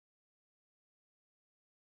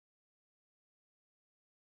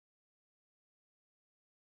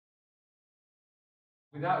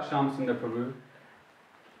Without Shyamasundara Prabhu,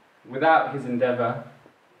 without his endeavour,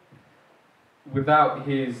 without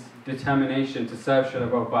his determination to serve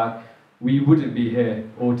Srila Prabhupada, we wouldn't be here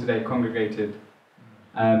all today congregated.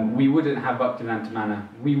 We wouldn't have Bhaktivedanta Mana.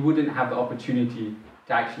 We wouldn't have the opportunity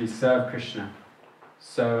to actually serve Krishna.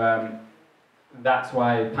 So that's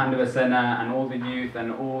why Pandavasena and all the youth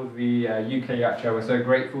and all the UK Yatra were so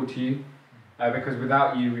grateful to you, because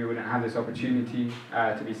without you we wouldn't have this opportunity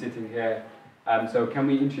to be sitting here. So can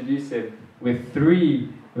we introduce him with 3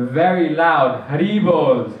 very loud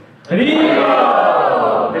Haribols?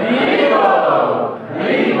 Haribo! Haribo!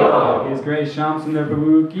 Haribo! His Grace Shyamasundara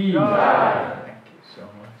Prabhu ki jai. Thank you so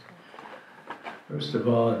much. First of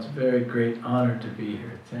all, it's a very great honor to be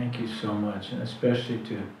here. Thank you so much, and especially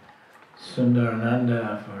to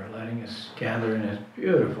Sundarananda for letting us gather in his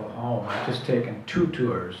beautiful home. I've just taken 2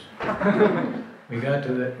 tours. We got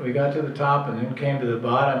to the top and then came to the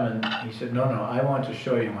bottom, and he said, no, I want to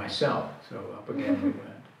show you myself. So up again we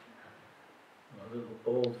went. I'm a little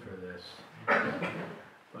old for this.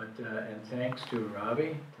 But, and thanks to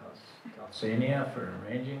Ravi Talsania for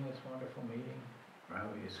arranging this wonderful meeting.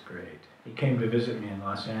 Ravi is great. He came to visit me in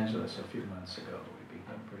Los Angeles a few months ago. We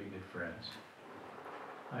became pretty good friends.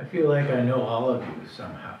 I feel like I know all of you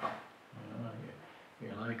somehow. You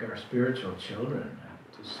know, you're like our spiritual children.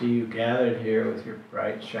 To see you gathered here with your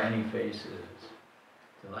bright, shiny faces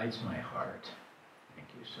delights my heart. Thank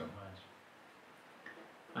you so much.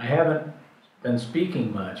 I haven't been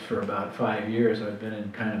speaking much for about 5 years. I've been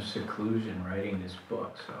in kind of seclusion writing this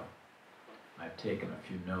book, so I've taken a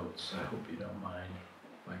few notes. I hope you don't mind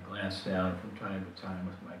if I glance down from time to time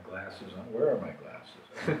with my glasses on. Where are my glasses?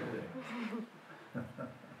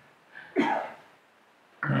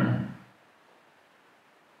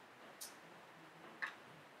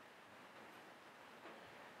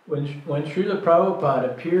 When Srila Prabhupada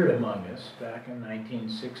appeared among us back in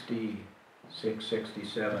 1966,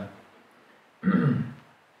 67,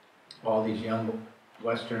 all these young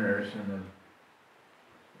Westerners in the,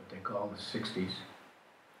 what they call the 60s,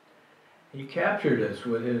 he captured us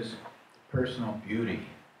with his personal beauty,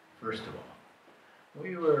 first of all.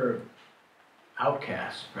 We were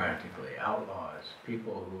outcasts, practically, outlaws,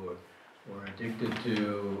 people who were addicted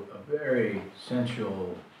to a very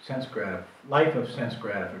sensual life of sense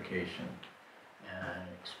gratification and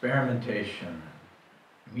experimentation,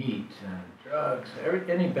 meat and drugs,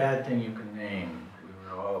 any bad thing you can name. We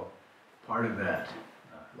were all part of that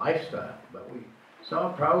lifestyle. But we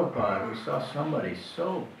saw Prabhupada, we saw somebody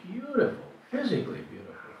so beautiful, physically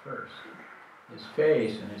beautiful first. His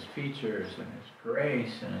face and his features and his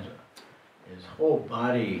grace and his whole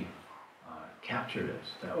body captured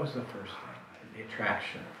us. That was the first thing, the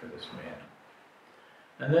attraction for this man.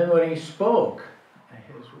 And then when he spoke,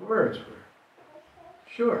 his words were,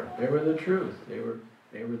 sure, they were the truth. They were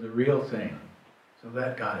the real thing. So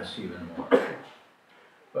that got us even more.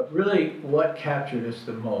 But really, what captured us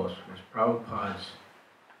the most was Prabhupada's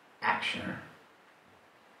action.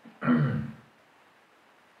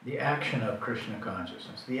 The action of Krishna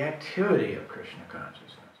consciousness, the activity of Krishna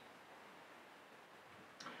consciousness.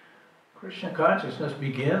 Krishna consciousness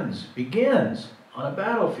begins on a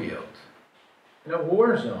battlefield, in a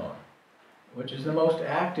war zone, which is the most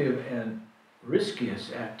active and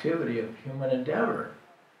riskiest activity of human endeavor.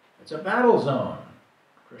 It's a battle zone,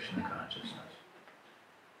 Krishna consciousness.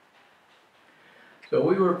 So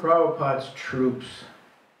we were Prabhupada's troops.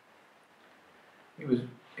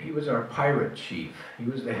 He was our pirate chief. He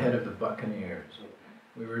was the head of the buccaneers.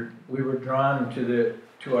 We were drawn to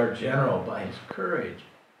our general by his courage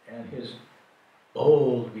and his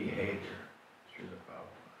bold behavior through the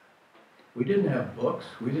Prabhupada. We didn't have books.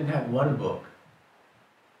 We didn't have one book.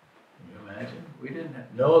 Can you imagine? We didn't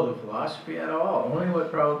know the philosophy at all, only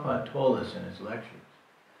what Prabhupada told us in his lectures.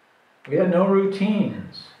 We had no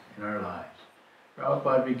routines in our lives.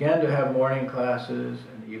 Prabhupada began to have morning classes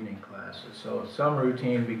and evening classes, so some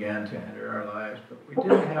routine began to enter our lives, but we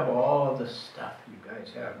didn't have all of the stuff you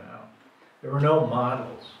guys have now. There were no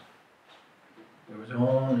models. There was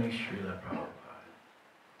only Srila Prabhupada.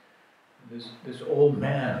 This old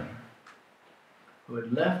man who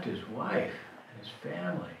had left his wife and his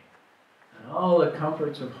family and all the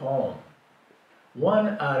comforts of home.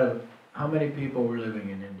 One out of how many people were living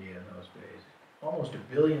in India in those days? Almost 1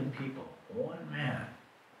 billion people. One man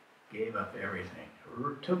gave up everything,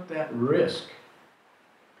 took that risk.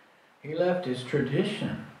 He left his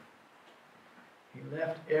tradition. He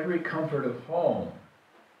left every comfort of home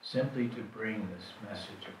simply to bring this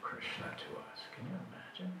message of Krishna to us. Can you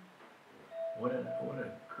imagine? What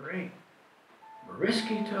a great risk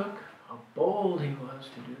he took, how bold he was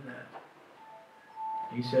to do that.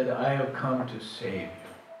 He said, I have come to save you.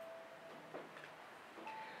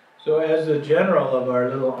 So as the general of our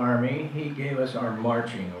little army, he gave us our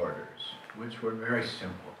marching orders, which were very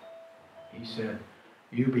simple. He said,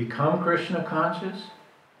 you become Krishna conscious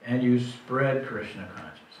and you spread Krishna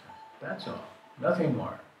consciousness. That's all. Nothing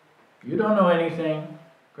more. You don't know anything.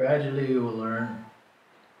 Gradually you will learn.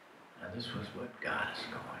 And this was what got us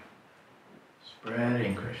going.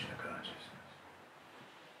 Spreading Krishna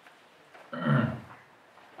consciousness.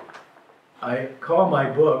 I call my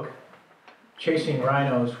book Chasing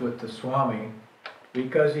Rhinos with the Swami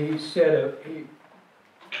because he said,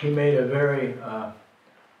 he made a very,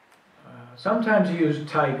 sometimes he used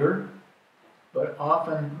tiger, but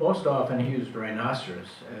most often he used rhinoceros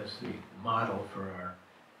as the model for our,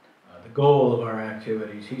 the goal of our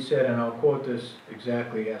activities. He said, and I'll quote this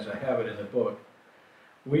exactly as I have it in the book,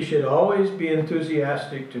 we should always be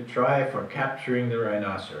enthusiastic to try for capturing the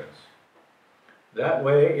rhinoceros. That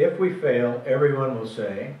way, if we fail, everyone will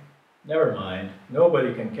say, never mind,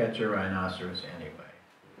 nobody can catch a rhinoceros anyway.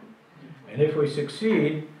 And if we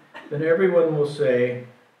succeed, then everyone will say,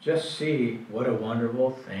 just see what a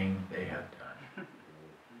wonderful thing they have done.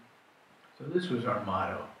 So this was our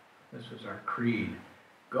motto. This was our creed.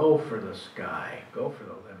 Go for the sky. Go for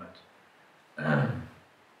the limit.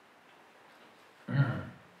 Where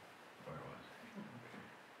was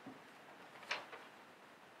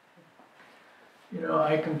I? You know,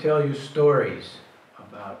 I can tell you stories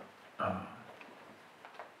about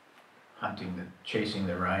chasing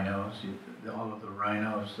the rhinos, all of the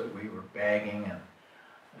rhinos that we were bagging, and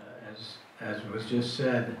as was just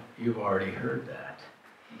said, you've already heard that.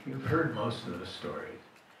 You've heard most of the stories,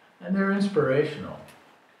 and they're inspirational.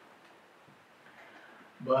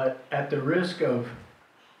 But at the risk of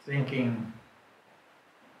thinking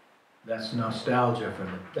that's nostalgia of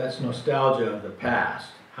the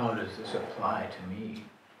past, how does this apply to me?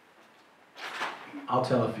 I'll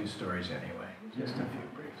tell a few stories anyway, just a few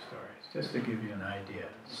brief stories, just to give you an idea.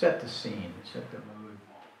 Set the scene, set the mood.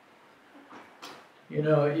 You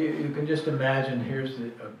know, you can just imagine here's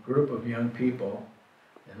a group of young people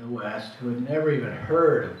in the West who had never even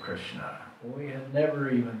heard of Krishna. We had never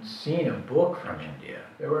even seen a book from India.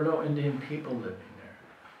 There were no Indian people living there.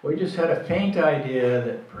 We just had a faint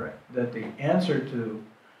idea that the ancient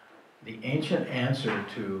answer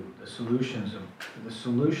to the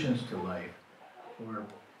solutions to life were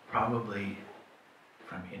probably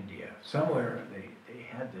from India. Somewhere they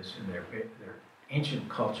had this in their ancient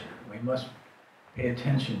culture. We must pay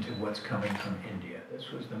attention to what's coming from India.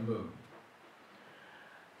 This was the mood.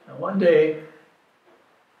 Now one day,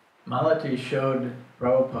 Malati showed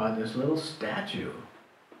Prabhupada this little statue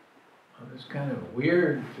of this kind of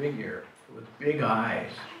weird figure with big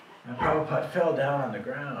eyes. And Prabhupada fell down on the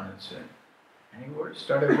ground and said, and he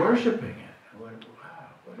started worshiping it. And went, wow,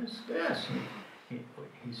 what is this? He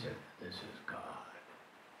said, this is God.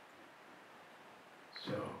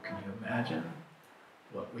 So can you imagine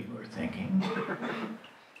what we were thinking?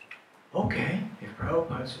 Okay, if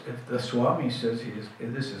the Swami says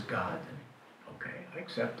this is God, then okay, I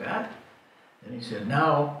accept that. And he said,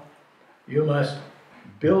 now you must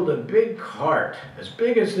build a big cart as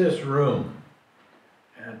big as this room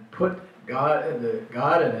and put God and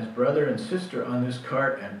his brother and sister on this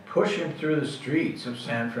cart and push him through the streets of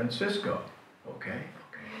San Francisco. Okay,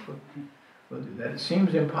 we'll do that. It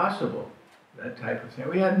seems impossible, that type of thing.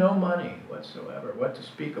 We had no money whatsoever. What to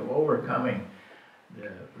speak of overcoming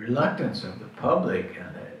the reluctance of the public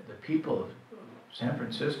and the people of San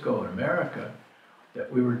Francisco and America that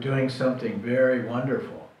we were doing something very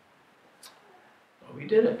wonderful. Well, we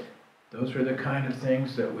did it. Those were the kind of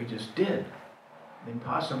things that we just did. An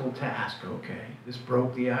impossible task, okay. This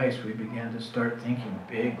broke the ice. We began to start thinking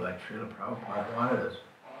big like Srila Prabhupada wanted us.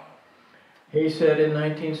 He said in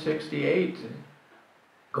 1968,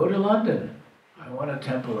 go to London. I want a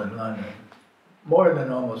temple in London. More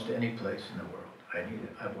than almost any place in the world. I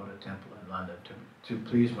want a temple in London to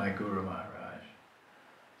please my Guru Maharaja.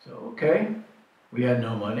 So, okay, we had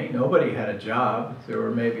no money. Nobody had a job. There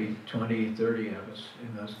were maybe 20, 30 of us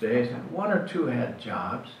in those days, and one or two had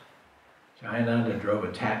jobs. Jayananda drove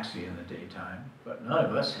a taxi in the daytime, but none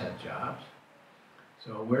of us had jobs.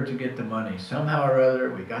 So where to get the money? Somehow or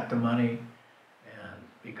other, we got the money, and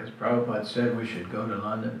because Prabhupada said we should go to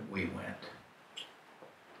London, we went.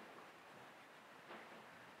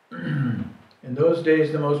 In those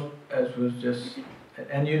days, as was just,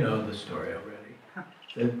 and you know the story already,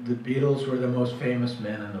 the Beatles were the most famous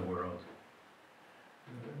men in the world.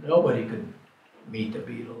 Nobody could meet the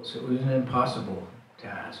Beatles. It was an impossible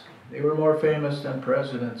task. They were more famous than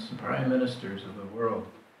presidents and prime ministers of the world.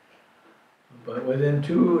 But within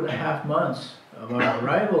 2.5 months of our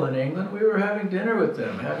arrival in England, we were having dinner with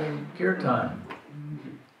them, having kirtan.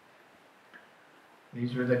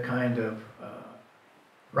 These were the kind of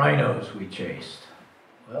rhinos we chased.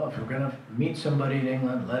 Well, if we're going to meet somebody in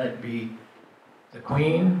England, let it be the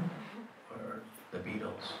Queen or the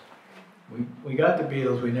Beatles. We got the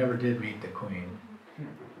Beatles, we never did meet the Queen.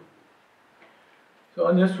 So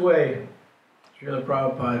in this way, Srila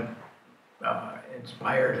Prabhupada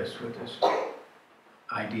inspired us with this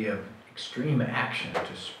idea of extreme action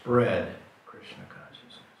to spread Krishna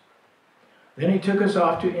consciousness. Then he took us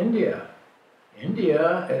off to India.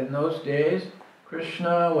 India, in those days,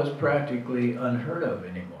 Krishna was practically unheard of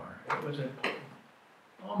anymore. It was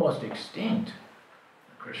almost extinct.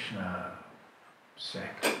 The Krishna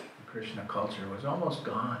sect, the Krishna culture was almost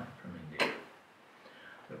gone from India.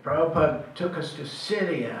 But Prabhupada took us to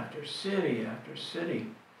city after city after city.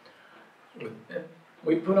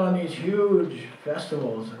 We put on these huge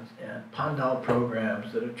festivals and pandal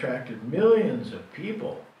programs that attracted millions of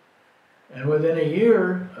people. And within a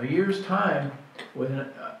year's time,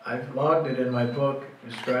 I've logged it in my book,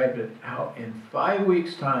 described it, how in 5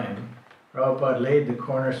 weeks' time, Prabhupada laid the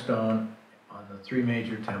cornerstone on the 3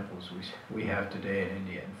 major temples we have today in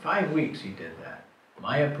India. In 5 weeks he did that.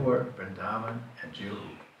 Mayapur, Vrindavan, and Juhu.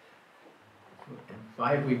 In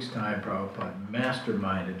 5 weeks' time, Prabhupada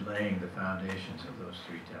masterminded laying the foundations of those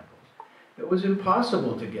 3 temples. It was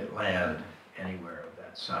impossible to get land anywhere of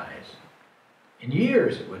that size. In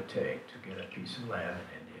years it would take to get a piece of land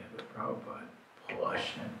in India, but Prabhupada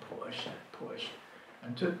pushed and pushed and pushed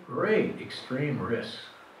and took great extreme risks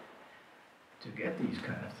to get these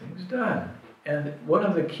kind of things done. And one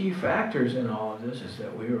of the key factors in all of this is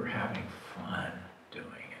that we were having fun doing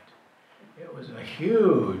it. It was a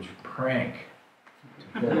huge prank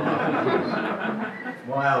to pull off these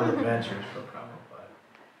wild adventures for Prabhupada.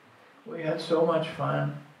 We had so much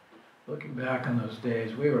fun. Looking back on those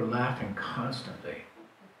days, we were laughing constantly.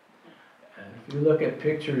 And if you look at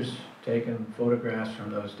pictures taken, photographs from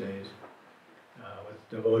those days, with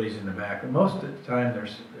devotees in the back, most of the time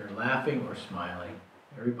they're laughing or smiling.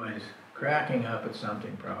 Everybody's cracking up at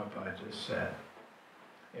something Prabhupada just said.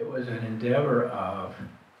 It was an endeavor of,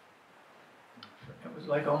 it was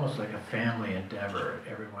almost like a family endeavor.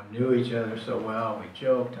 Everyone knew each other so well. We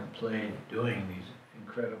joked and played doing these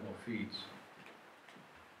incredible feats.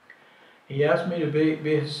 He asked me to be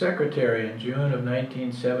his secretary in June of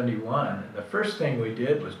 1971. The first thing we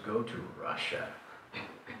did was go to Russia.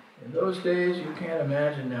 In those days, you can't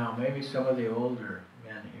imagine now, maybe some of the older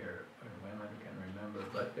men here and women can remember,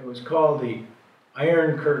 but it was called the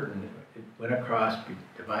Iron Curtain. It went across,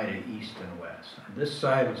 divided east and west. On this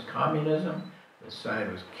side was communism, this side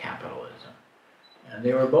was capitalism. And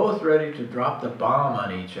they were both ready to drop the bomb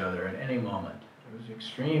on each other at any moment. There was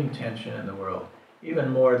extreme tension in the world.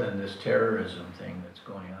 Even more than this terrorism thing that's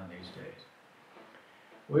going on these days.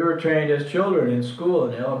 We were trained as children in school,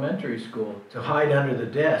 in elementary school, to hide under the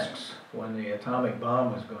desks when the atomic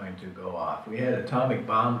bomb was going to go off. We had atomic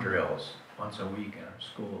bomb drills once a week in our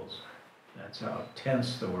schools. That's how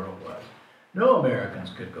tense the world was. No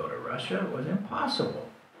Americans could go to Russia. It was impossible.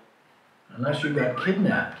 Unless you got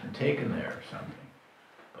kidnapped and taken there or something.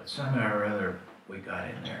 But somehow or other, we got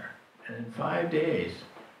in there. And in 5 days,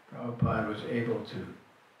 Prabhupada was able to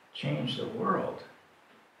change the world.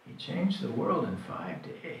 He changed the world in 5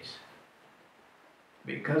 days.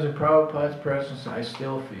 Because of Prabhupada's presence, I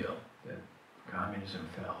still feel that communism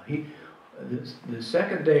fell. The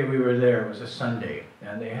second day we were there was a Sunday,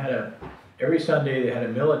 and every Sunday they had a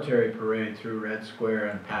military parade through Red Square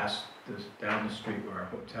and past down the street where our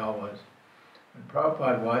hotel was. And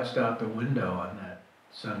Prabhupada watched out the window on that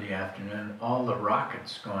Sunday afternoon, all the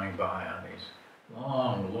rockets going by on these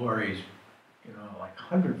long lorries, like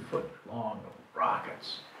 100-foot long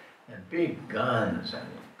rockets, and big guns and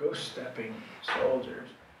ghost-stepping soldiers,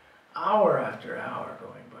 hour after hour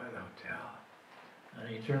going by the hotel. And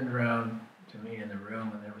he turned around to me in the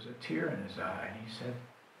room, and there was a tear in his eye, and he said,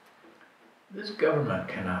 "This government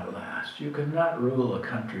cannot last. You cannot rule a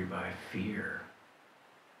country by fear."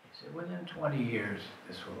 He said, "Within 20 years,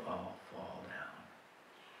 this will all fall down."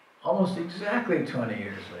 Almost exactly 20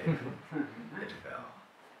 years later, it fell.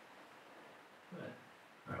 But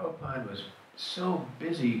Prabhupada was so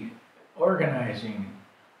busy organizing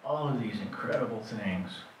all of these incredible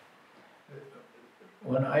things.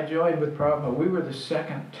 When I joined with Prabhupada, we were the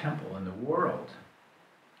second temple in the world.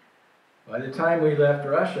 By the time we left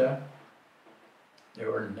Russia,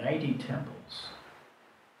 there were 90 temples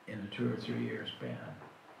in a 2 or 3 year span.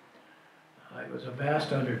 It was a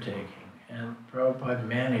vast undertaking. And Prabhupada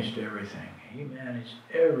managed everything. He managed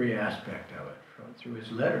every aspect of it through his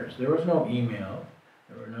letters. There was no email.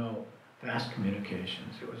 There were no fast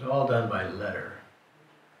communications. It was all done by letter.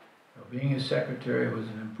 So being his secretary was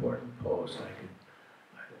an important post. I could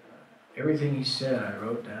everything he said I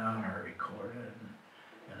wrote down or recorded,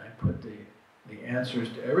 and I put the answers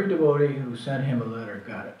to every devotee who sent him a letter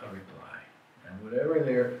got a reply. And whatever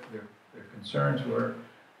their concerns were,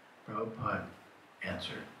 Prabhupada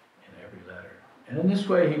answered in every letter. And in this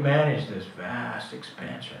way he managed this vast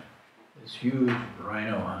expansion, this huge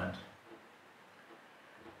rhino hunt.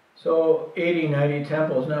 So 80, 90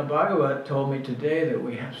 temples. Now Bhagavat told me today that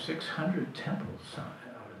we have 600 temples out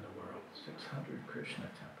in the world, 600 Krishna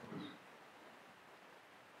temples.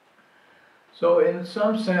 So in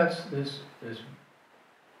some sense, this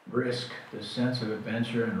risk, this sense of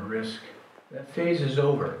adventure and risk, that phase is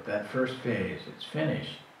over, that first phase, it's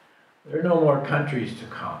finished. There are no more countries to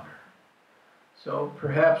conquer. So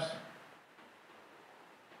perhaps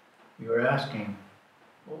you're asking,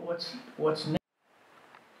 well, what's next?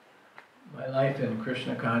 My life in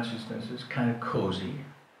Krishna consciousness is kind of cozy.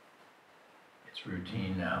 It's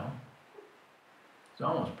routine now. It's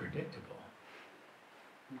almost predictable.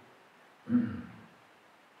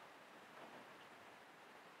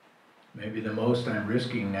 Maybe the most I'm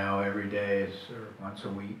risking now every day is, or once a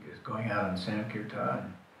week, is going out on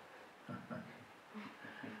Sankirtan.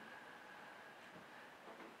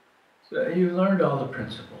 So you've learned all the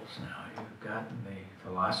principles now. You've gotten the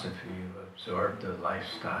philosophy, you've absorbed the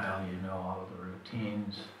lifestyle, you know all the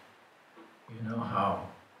routines, you know how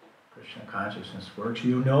Krishna consciousness works.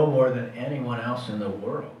 You know more than anyone else in the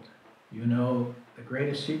world. You know the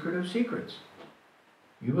greatest secret of secrets.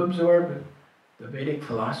 You've absorbed the Vedic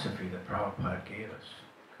philosophy that Prabhupada gave us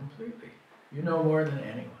completely. You know more than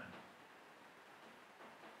anyone.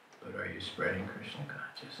 But are you spreading Krishna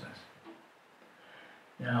consciousness?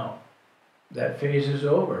 Now, that phase is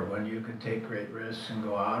over when you can take great risks and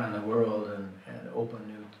go out in the world and open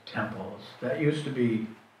new temples. That used to be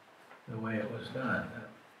the way it was done.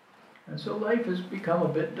 And so life has become a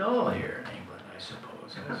bit dull here in England, I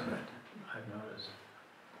suppose, hasn't it? I've noticed.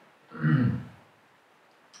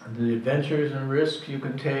 The adventures and risks you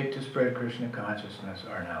can take to spread Krishna consciousness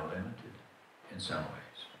are now limited in some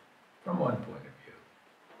ways, from one point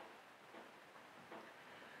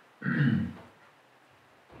of view.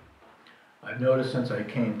 I've noticed since I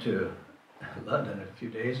came to London a few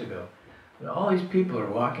days ago that all these people are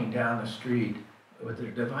walking down the street with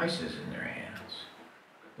their devices in their hands.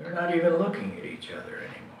 They're not even looking at each other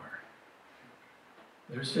anymore.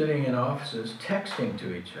 They're sitting in offices texting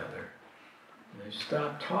to each other. They've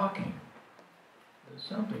stopped talking. There's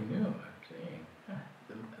something new I'm seeing.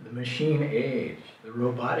 The machine age, the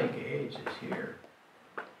robotic age is here.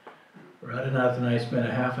 Radhanath and I spent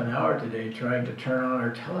a half an hour today trying to turn on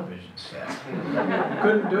our television set.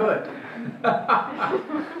 Couldn't do it.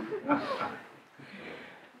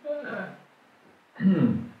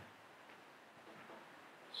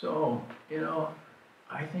 So, you know,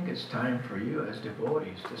 I think it's time for you as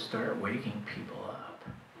devotees to start waking people up.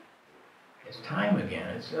 It's time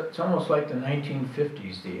again. It's almost like the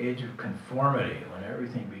 1950s, the age of conformity, when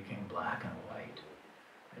everything became black and white.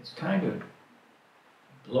 It's time to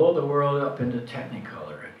blow the world up into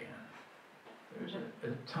Technicolor again. There's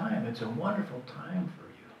a time, it's a wonderful time for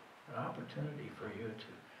you, an opportunity for you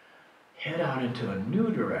to head out into a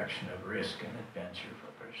new direction of risk and adventure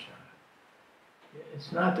for Krishna.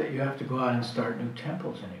 It's not that you have to go out and start new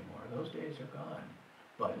temples anymore. Those days are gone.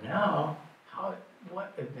 But now,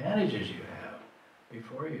 what advantages you have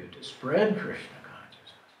before you to spread Krishna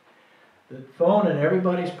consciousness. The phone in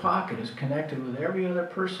everybody's pocket is connected with every other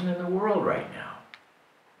person in the world right now.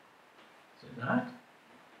 Is it not?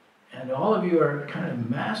 And all of you are kind of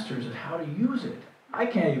masters of how to use it. I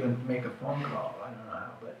can't even make a phone call. I don't know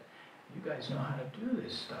how, but you guys know how to do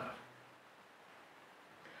this stuff.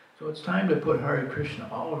 So it's time to put Hare Krishna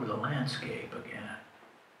all over the landscape again.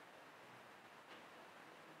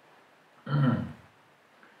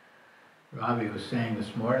 Ravi was saying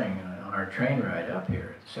this morning on our train ride up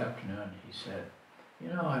here this afternoon, he said, you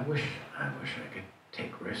know, I wish I could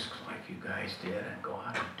take risks like you guys did and go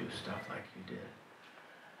out and do stuff like you did.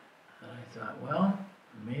 And I thought, well,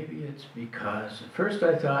 maybe it's because, at first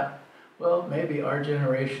I thought, well, maybe our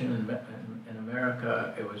generation in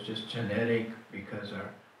America, it was just genetic because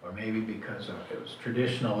or maybe because it was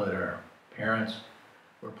traditional that our parents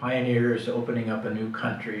were pioneers opening up a new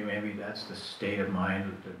country. Maybe that's the state of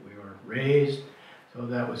mind that we were raised, so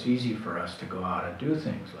that was easy for us to go out and do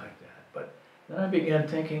things like that. But then I began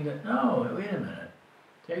thinking that, no, wait a minute.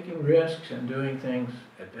 Taking risks and doing things,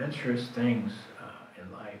 adventurous things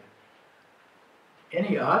in life,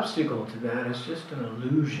 any obstacle to that is just an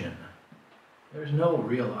illusion. There's no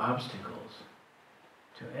real obstacles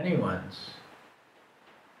to anyone's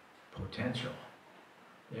potential.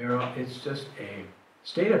 It's just a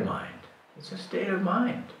state of mind. It's a state of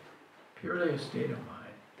mind. purely a state of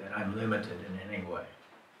mind, that I'm limited in any way.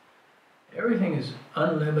 Everything is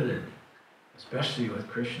unlimited, especially with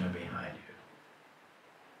Krishna behind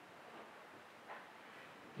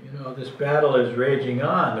you. You know, this battle is raging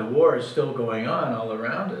on. The war is still going on all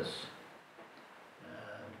around us.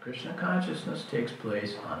 And Krishna consciousness takes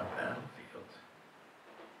place on a battlefield.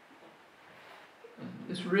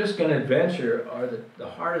 This risk and adventure are the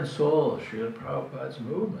heart and soul of Srila Prabhupada's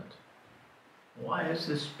movement. Why has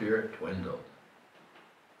this spirit dwindled?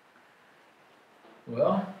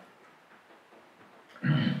 Well,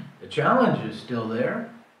 the challenge is still there.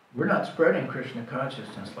 We're not spreading Krishna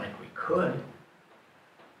consciousness like we could.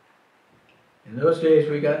 In those days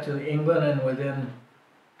we got to England, and within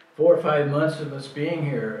 4 or 5 months of us being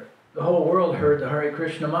here, the whole world heard the Hare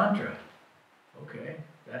Krishna mantra. Okay,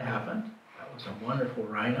 that happened. That was a wonderful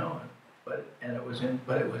Rhino, but it was in the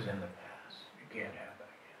past. It can't happen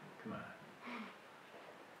again. Come on.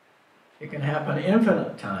 It can happen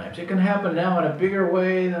infinite times. It can happen now in a bigger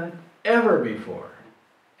way than ever before.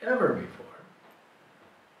 Ever before.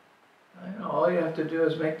 I know all you have to do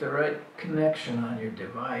is make the right connection on your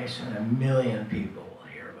device, and 1 million people will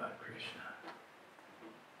hear about Krishna.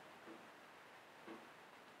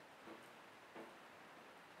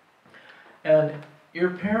 And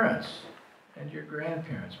your parents and your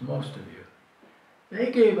grandparents, most of you,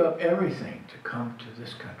 they gave up everything to come to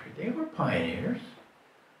this country. They were pioneers.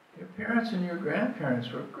 Your parents and your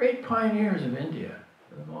grandparents were great pioneers of India,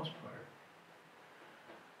 for the most part.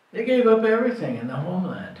 They gave up everything in the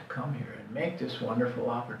homeland to come here and make this wonderful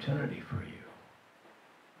opportunity for you.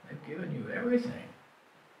 They've given you everything.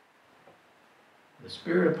 The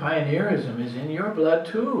spirit of pioneerism is in your blood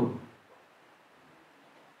too.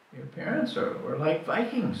 Your parents were like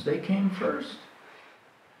Vikings. They came first.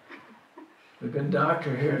 The good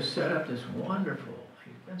doctor here has set up this wonderful,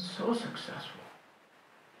 he's been so successful.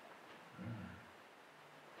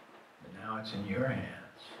 But now it's in your hands.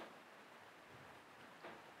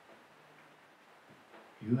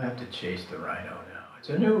 You have to chase the rhino now. It's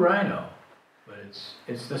a new rhino, but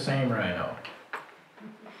it's the same rhino.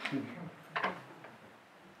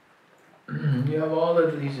 You have all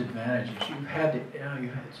of these advantages. You've had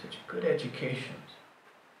such good educations.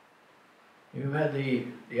 You've had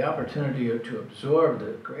the opportunity to absorb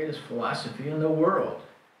the greatest philosophy in the world.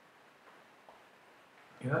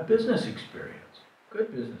 You have business experience,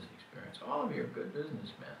 good business experience. All of you are good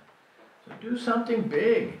businessmen. So do something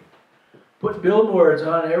big. Put billboards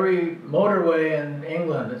on every motorway in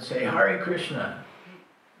England that say, Hare Krishna.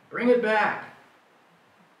 Bring it back.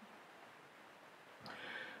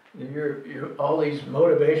 All these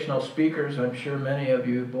motivational speakers, I'm sure many of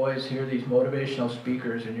you boys hear these motivational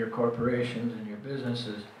speakers in your corporations and your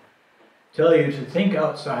businesses tell you to think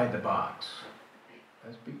outside the box.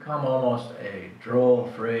 That's become almost a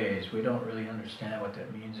droll phrase. We don't really understand what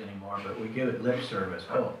that means anymore, but we give it lip service.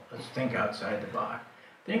 Oh, let's think outside the box.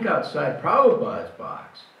 Think outside Prabhupada's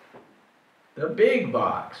box, the big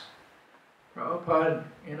box. Prabhupada,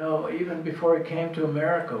 even before he came to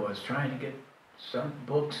America, was trying to get some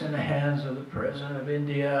books in the hands of the President of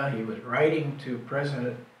India. He was writing to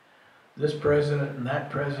this president and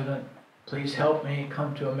that president, please help me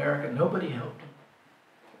come to America. Nobody helped him.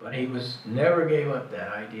 But he never gave up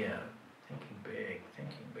that idea of thinking big,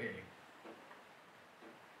 thinking big.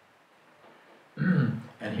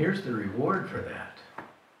 And here's the reward for that.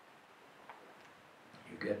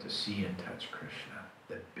 You get to see and touch Krishna,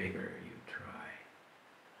 the bigger you try.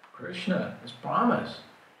 Krishna has promised.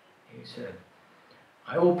 He said,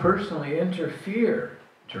 I will personally interfere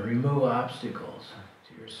to remove obstacles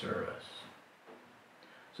to your service.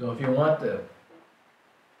 So if you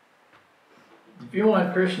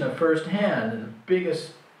want Krishna firsthand and the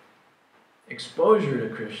biggest exposure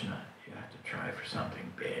to Krishna, you have to try for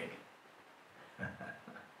something big.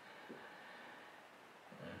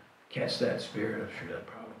 Catch that spirit of Srila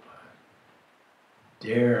Prabhupada.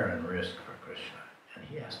 Dare and risk for Krishna. And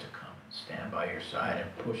he has to come and stand by your side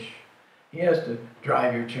and push. He has to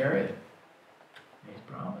drive your chariot. He's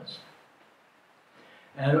promised.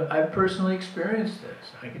 And I've personally experienced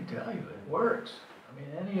this. I can tell you, it works. I mean,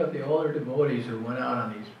 any of the older devotees who went out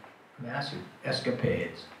on these massive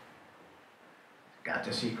escapades got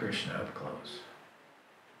to see Krishna up close.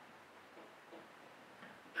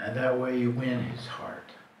 And that way you win his heart.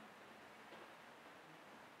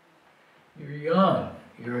 You're young.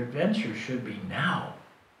 Your adventure should be now.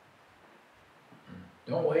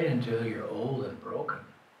 Don't wait until you're old and broken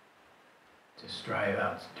to strive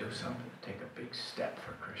out to do something, to take a big step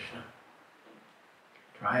for Krishna.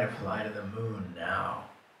 Try to fly to the moon now.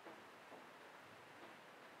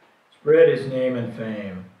 Spread his name and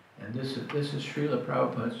fame, And this is Srila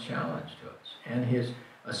Prabhupada's challenge to us, and his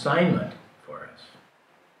assignment for us,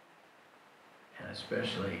 and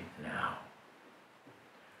especially now.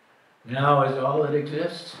 Now is all that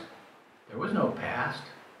exists. There was no past.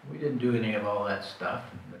 We didn't do any of all that stuff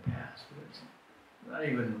in the past. It's not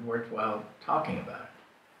even worthwhile talking about it.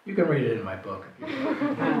 You can read it in my book if you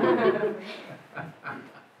want.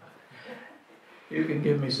 You can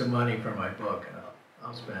give me some money for my book and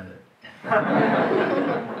I'll spend it.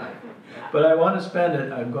 But I want to spend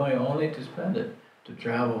it, I'm going only to spend it to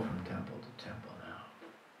travel from temple to temple now.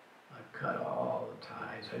 I've cut all the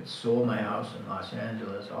ties. I'd sold my house in Los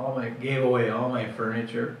Angeles, gave away all my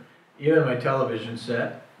furniture, even my television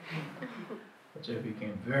set, which I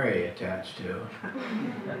became very attached to. I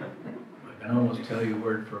can almost tell you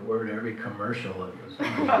word for word every commercial that was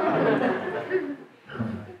on.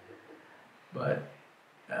 But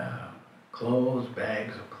clothes,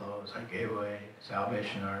 bags of clothes, I gave away,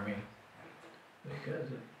 Salvation Army, because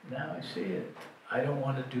now I see it. I don't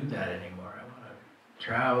want to do that anymore. I want to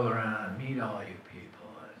travel around, meet all you people,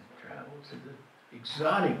 and travel to the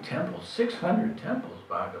exotic temples, 600 temples,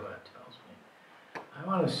 Bhagavat tells me. I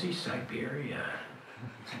want to see Siberia,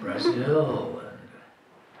 Brazil, and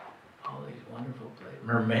all these wonderful places.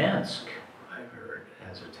 Murmansk, I've heard,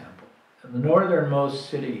 has a temple. And the northernmost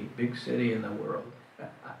city, big city in the world.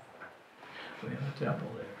 We have a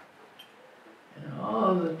temple there. And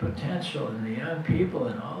all the potential in the young people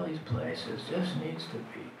in all these places just needs to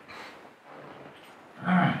be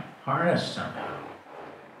harnessed somehow.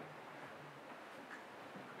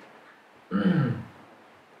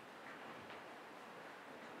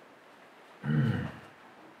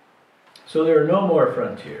 So there are no more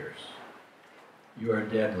frontiers. You are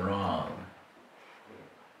dead wrong.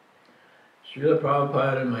 Srila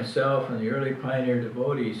Prabhupada and myself and the early pioneer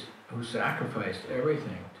devotees who sacrificed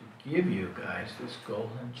everything to give you guys this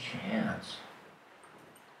golden chance.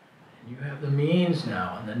 And you have the means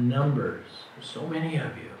now and the numbers. There's so many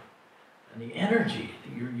of you. And the energy,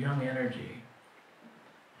 your young energy,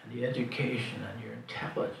 and the education and your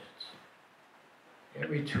intelligence.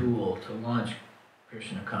 Every tool to launch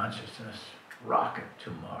Krishna consciousness rocket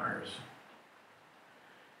to Mars.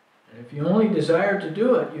 And if you only desire to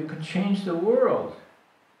do it, you can change the world,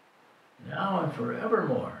 now and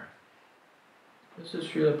forevermore. This is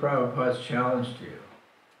Srila Prabhupada's challenge to you.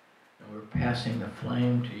 And we're passing the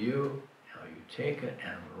flame to you. Now you take it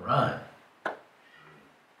and run.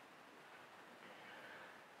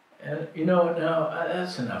 And you know, now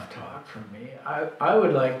that's enough talk from me. I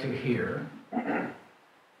would like to hear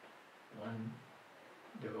one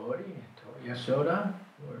devotee, Yasoda,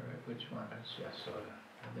 which one is Yasoda?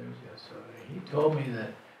 There's Yasoda. He told me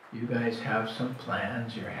that you guys have some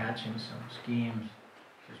plans, you're hatching some schemes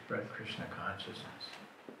to spread Krishna consciousness.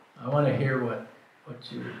 I want to hear what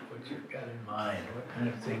you've got in mind. What kind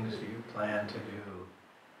of things do you plan to do?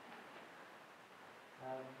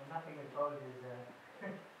 Nothing about is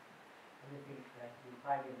anything that we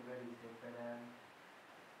find in very safe.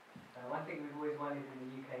 But one thing we've always wanted in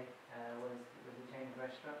the UK was a chain of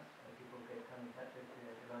restaurants where people could come in touch with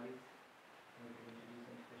the devotees.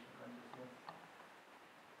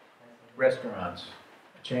 Restaurants,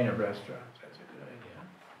 a chain of restaurants, that's a good idea.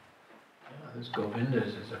 Yeah, this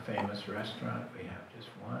Govinda's is a famous restaurant, we have just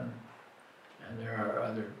one. And there are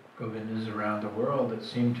other Govindas around the world that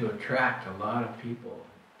seem to attract a lot of people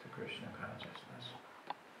to Krishna consciousness.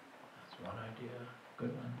 That's one idea,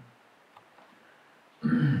 good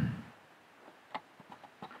one.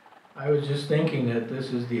 I was just thinking that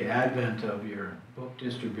this is the advent of your book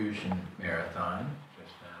distribution marathon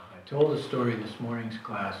just now. I told a story this morning's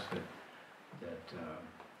class that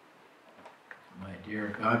my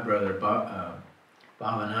dear godbrother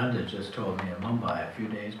Bhavananda just told me in Mumbai a few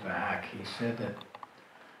days back. He said that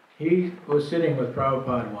he was sitting with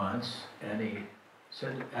Prabhupada once and he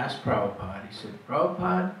asked Prabhupada, he said,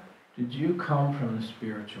 Prabhupada, did you come from the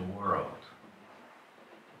spiritual world?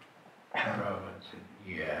 And Prabhupada said,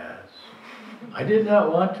 yes. I did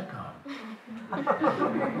not want to come.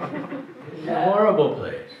 It's a horrible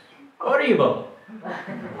place. Horrible.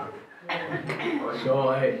 So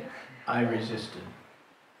I resisted.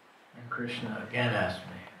 And Krishna again asked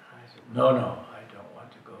me. I said, no, I don't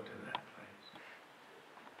want to go to that place.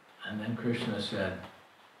 And then Krishna said,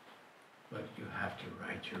 but you have to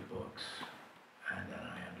write your books. And then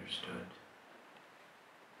I understood.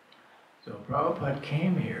 So Prabhupada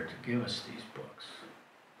came here to give us these books.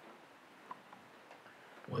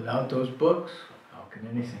 Without those books, how can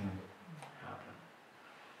anything happen?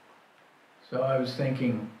 So I was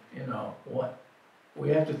thinking, we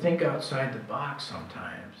have to think outside the box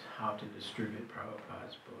sometimes, how to distribute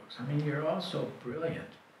Prabhupada's books. I mean, you're all so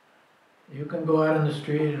brilliant. You can go out on the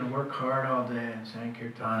street and work hard all day and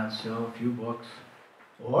Sankirtan and sell a few books.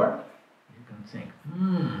 Or you can think,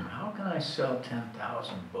 how can I sell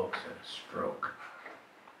 10,000 books at a stroke?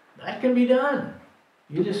 That can be done.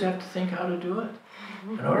 You just have to think how to do it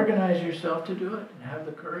and organize yourself to do it and have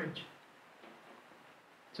the courage.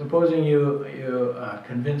 Supposing you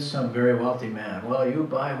convince some very wealthy man, well, you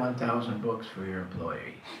buy 1,000 books for your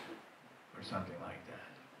employees or something like that.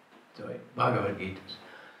 So Bhagavad Gita's.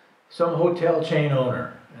 Some hotel chain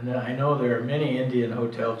owner, and I know there are many Indian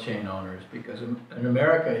hotel chain owners because in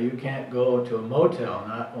America you can't go to a motel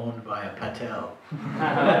not owned by a Patel.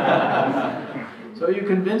 So you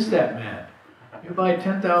convince that man. You buy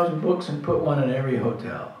 10,000 books and put one in every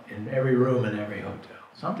hotel, in every room in every hotel,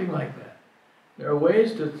 something like that. There are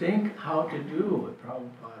ways to think how to do what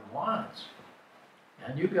Prabhupada wants,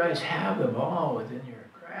 and you guys have them all within your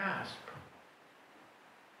grasp.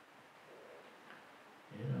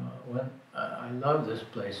 You know, I love this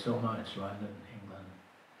place so much, London, England.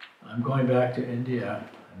 I'm going back to India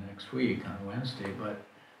next week on Wednesday, but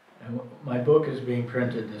my book is being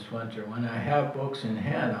printed this winter. When I have books in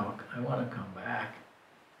hand, I want to come back.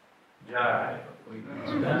 Yeah. We can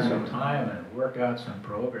spend some time and work out some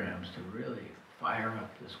programs to really fire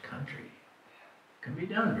up this country. It can be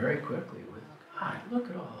done very quickly with, God, look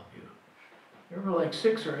at all of you. There were like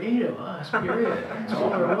 6 or 8 of us, period. That's all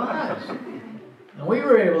there was. And we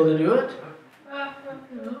were able to do it.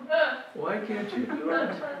 You know, why can't you do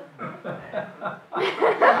it?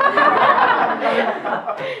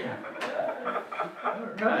 All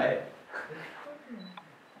right.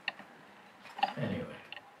 Anyway,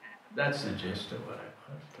 that's the gist of what I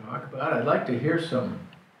want to talk about. I'd like to hear some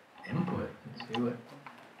input and see what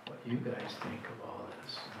you guys think of all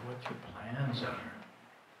this and what your plans are.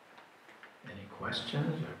 Any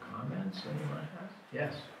questions or comments anyone has?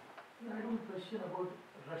 Yes? I have a question about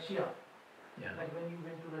Russia. Yeah. Like when you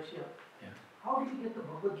went to Russia, Yeah. how did you get the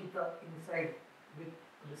Bhagavad Gita inside with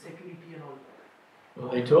the security and all? Well,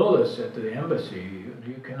 they told us at the embassy,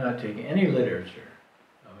 you cannot take any literature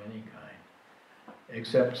of any kind,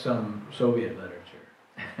 except some Soviet literature.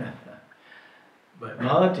 But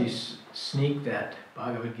Malati sneaked that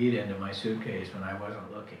Bhagavad Gita into my suitcase when I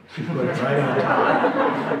wasn't looking. She put it right on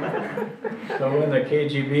top. So when the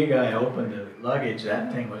KGB guy opened the luggage,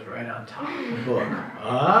 that thing was right on top of the book.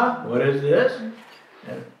 What is this?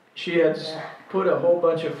 And she had put a whole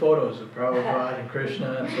bunch of photos of Prabhupada and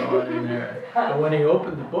Krishna and so on in there. But when he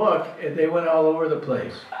opened the book, they went all over the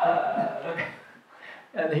place.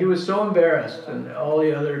 And he was so embarrassed, and all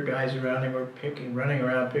the other guys around him were running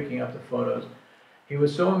around picking up the photos. He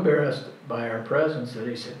was so embarrassed by our presence that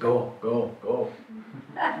he said, go, go, go.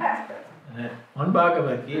 And that one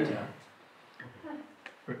Bhagavad Gita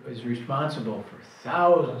is responsible for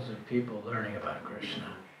thousands of people learning about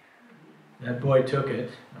Krishna. That boy took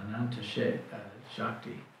it, Ananta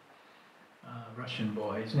Shakti, Russian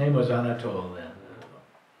boy. His name was Anatol then.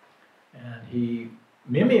 And he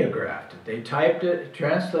mimeographed it. They typed it,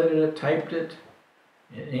 translated it, typed it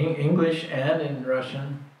in English and in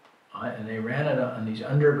Russian. And they ran it on these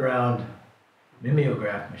underground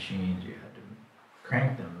mimeograph machines. You had to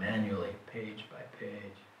crank them manually, page by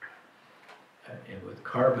page, with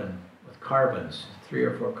carbons, 3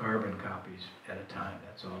 or 4 carbon copies at a time.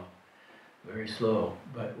 That's all. Very slow.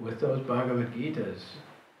 But with those Bhagavad Gitas,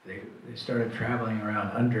 they started traveling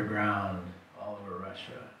around underground all over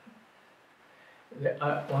Russia.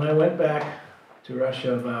 When I went back to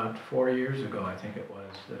Russia about 4 years ago, I think it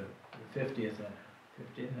was, the 50th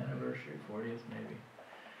anniversary, 40th maybe.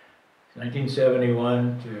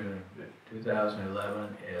 1971 to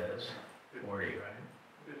 2011 is 40, right?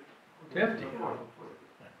 50.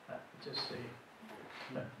 Just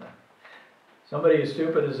see. Somebody as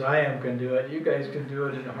stupid as I am can do it. You guys can do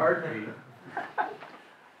it in a heartbeat.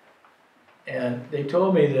 And they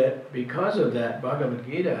told me that because of that Bhagavad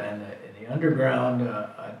Gita and the underground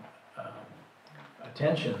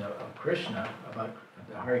attention of Krishna, about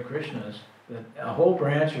the Hare Krishnas, that a whole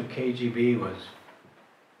branch of KGB was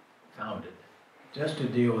founded just to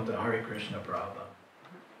deal with the Hare Krishna problem.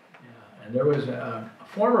 Yeah. And there was a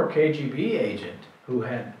former KGB agent who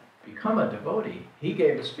had become a devotee. He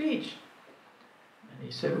gave a speech. And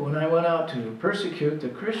he said, when I went out to persecute the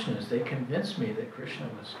Krishnas, they convinced me that Krishna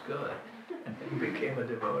was good. And he became a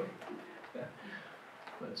devotee.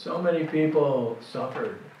 But so many people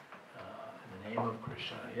suffered in the name of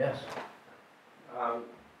Krishna. Yes?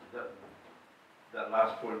 That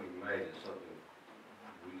last point you made is something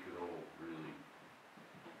we could all really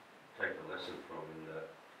take a lesson from, in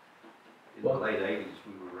that in the late 80s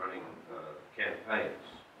we were running campaigns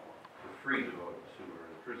to free devotees who were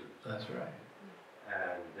in prison. That's right.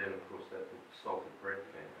 And then of course that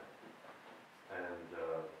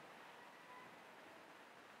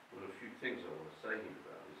things I want to say here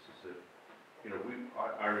about this is that, you know,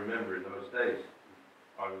 I remember in those days,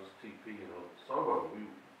 I was TPing on Soho.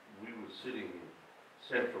 We were sitting in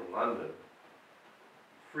central London,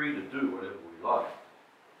 free to do whatever we liked.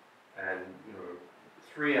 And, you know,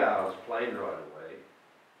 3 hours plane ride away,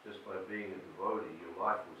 just by being a devotee, your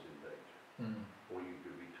life was in danger. Or you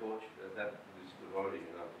could be tortured. And that was devotee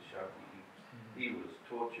in Shakti. He was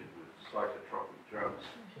tortured with psychotropic drugs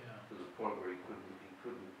to the point where he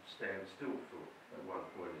couldn't stand still for at one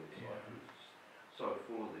point in his life. He was so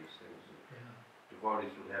full of these things.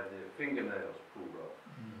 Devotees would have their fingernails pulled off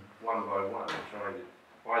one by one, trying to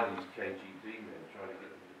by these KGB men, trying to get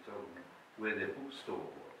them to tell them where their bookstore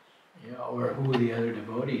was. Yeah, or who the other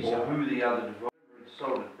devotees or are. who the other devotees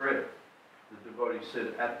sold at bread. The devotee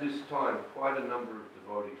said at this time quite a number of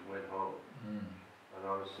devotees went home. And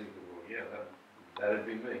I was thinking, well, yeah, that'd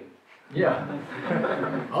be me. Yeah.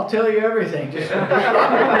 I'll tell you everything. Just I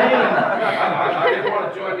didn't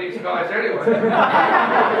want to join these guys anyway.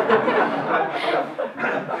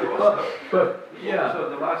 but yeah. So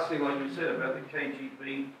the last thing, like you said about the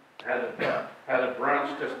KGB, had a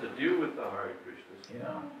branch just to deal with the Hare Krishnas.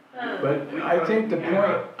 Yeah. But I think the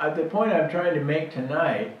point I'm trying to make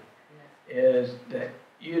tonight is that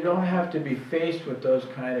you don't have to be faced with those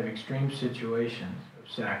kind of extreme situations of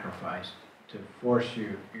sacrifice to force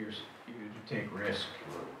you to take risk.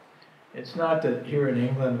 It's not that here in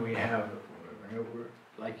England we're,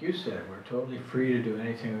 like you said, we're totally free to do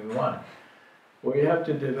anything we want. We have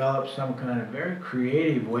to develop some kind of very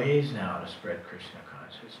creative ways now to spread Krishna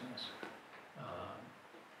consciousness.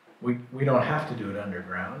 We don't have to do it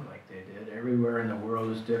underground like they did. Everywhere in the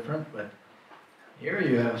world is different, but here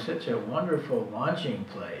you have such a wonderful launching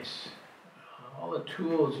place. All the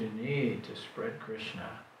tools you need to spread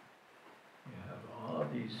Krishna. You have all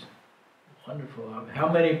of these wonderful... How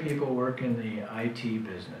many people work in the IT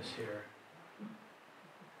business here?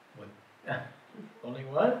 What? Only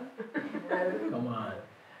one? Come on.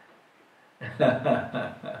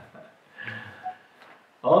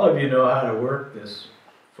 All of you know how to work this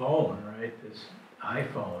phone, right? This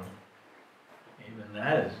iPhone. Even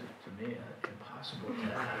that is, to me, an impossible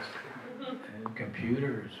task. And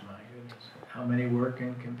computers, my goodness. How many work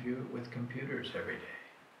with computers every day?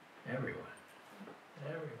 Everyone.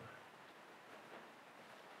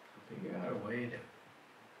 Figure out a way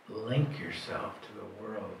to link yourself to the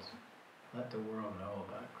world. Let the world know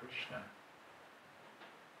about Krishna.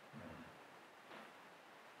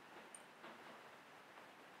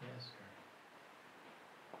 Yes, sir.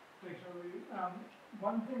 Krishna,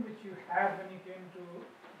 one thing which you had when you came to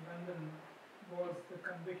London was the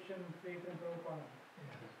conviction, faith in Prabhupada.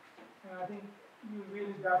 Yes. And I think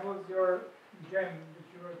that was your gem which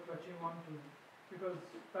you were clutching onto, because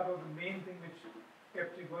that was the main thing which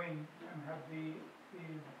kept you going and had the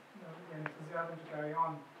enthusiasm to carry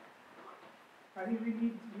on. I think we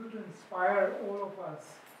need you to inspire all of us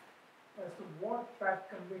as to what that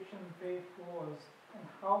conviction faith was and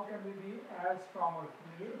how can we be as strong, or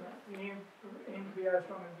aim to be as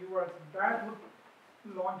strong as you were. So that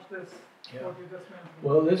would launch this, what you just mentioned.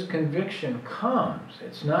 Well, this conviction comes.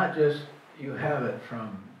 It's not just you have it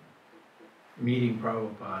from meeting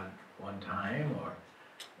Prabhupada one time or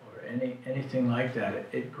anything like that.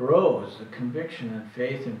 It grows. The conviction and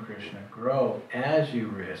faith in Krishna grow as you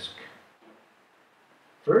risk.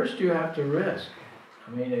 First you have to risk.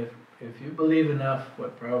 I mean, if you believe enough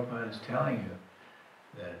what Prabhupada is telling you,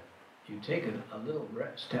 that you take a little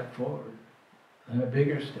step forward and a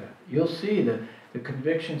bigger step, you'll see that the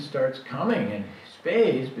conviction starts coming in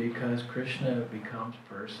spades because Krishna becomes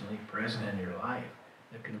personally present in your life.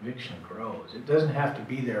 The conviction grows. It doesn't have to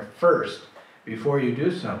be there first before you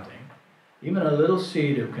do something. Even a little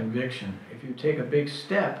seed of conviction, if you take a big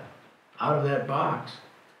step out of that box,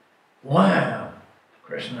 wow!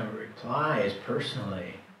 Krishna replies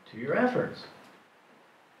personally to your efforts.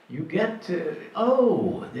 You get to,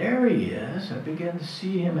 oh, there he is. I begin to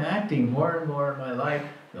see him acting more and more in my life,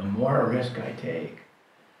 the more risk I take.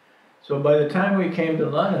 So by the time we came to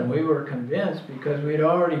London, we were convinced because we'd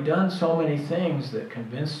already done so many things that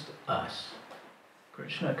convinced us.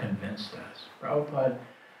 Krishna convinced us. Prabhupada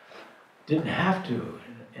didn't have to,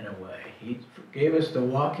 in a way. He gave us the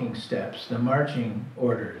walking steps, the marching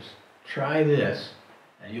orders. Try this,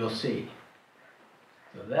 and you'll see.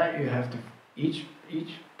 So that you have to, each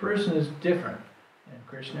person is different, and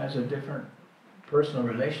Krishna has a different personal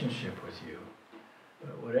relationship with you.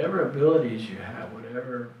 But whatever abilities you have,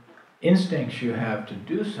 whatever instincts you have to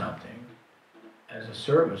do something as a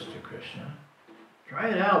service to Krishna, try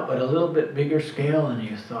it out, but a little bit bigger scale than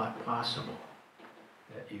you thought possible,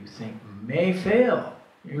 that you think may fail.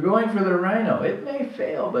 You're going for the Rhino. It may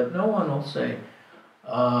fail, but no one will say,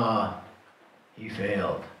 he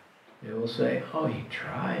failed. They will say, oh, he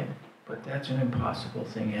tried, but that's an impossible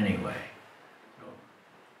thing anyway. So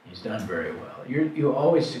he's done very well. You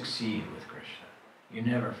always succeed with Krishna. You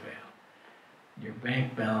never fail. Your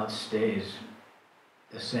bank balance stays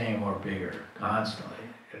the same or bigger constantly.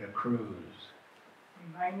 It accrues.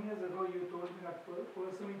 9 years ago, you told me that,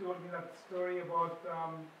 personally told me that story about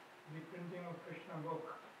the printing of Krishna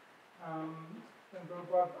book. When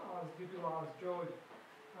Prabhupada asked you to ask George.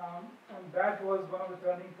 And that was one of the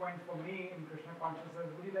turning points for me in Krishna consciousness.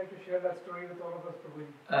 Would you like to share that story with all of us,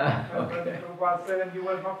 Prabhuji? Okay. Prabhupada said, and you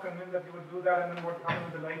were not convinced that you would do that, and then what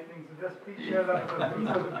happened with the lightning. So just please share that with us. It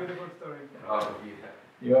was a beautiful story. Oh, yeah.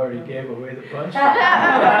 You already gave away the punchline.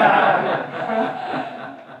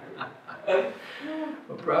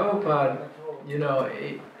 Well, Prabhupada, you know,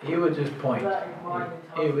 he would just point.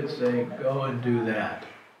 He would say, go and do that.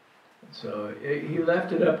 So he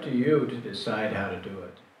left it up to you to decide how to do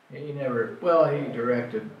it. He never, well, he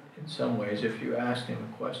directed in some ways if you asked him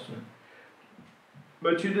a question.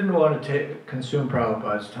 But you didn't want to consume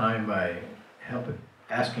Prabhupada's time by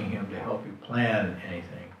asking him to help you plan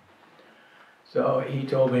anything. So he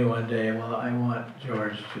told me one day, well, I want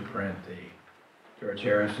George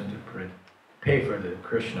Harrison to pay for the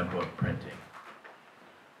Krishna book printing.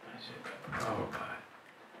 I said, Prabhupada,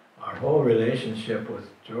 our whole relationship with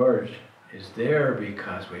George is there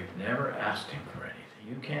because we've never asked him for anything.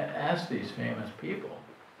 You can't ask these famous people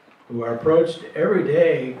who are approached every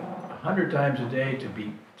day, 100 times a day,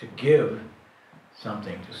 to give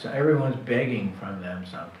something. Everyone's begging from them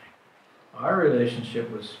something. Our relationship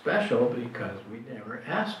was special because we never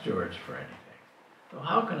asked George for anything. So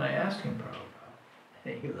how can I ask him, Prabhupada?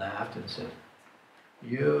 And he laughed and said,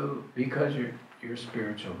 because your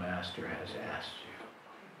spiritual master has asked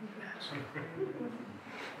you. Ask him.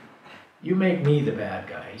 You make me the bad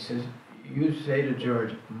guy. He says, you say to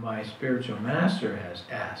George, my spiritual master has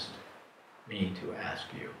asked me to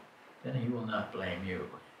ask you. Then he will not blame you.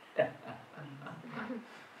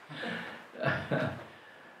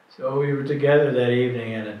 So we were together that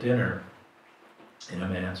evening at a dinner in a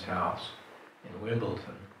man's house in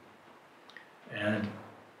Wimbledon. And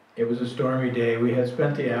it was a stormy day. We had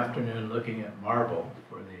spent the afternoon looking at marble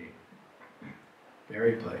for the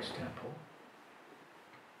Berry Place temple,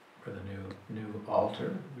 for the new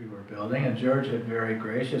altar we were building. And George had very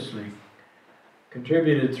graciously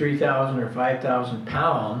contributed 3,000 or 5,000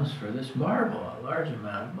 pounds for this marble, a large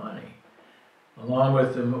amount of money. Along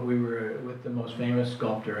with we were with the most famous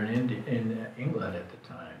sculptor in England at the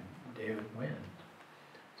time, David Wynne.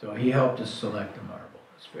 So he helped us select the marble.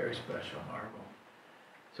 It's very special marble.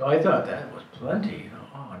 So I thought that was plenty, you know.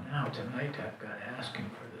 Oh, now tonight I've got to ask him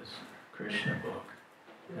for this Krishna book.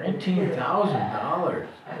 $19,000,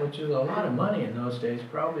 which is a lot of money in those days,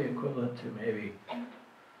 probably equivalent to maybe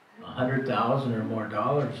 $100,000 or more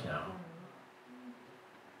dollars now.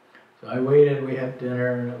 So I waited, we had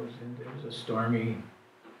dinner, and it was a stormy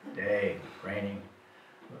day, raining.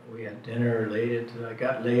 We had dinner late, I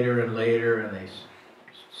got later and later, and they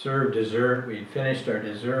served dessert. We finished our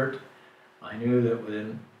dessert. I knew that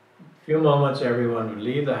within a few moments everyone would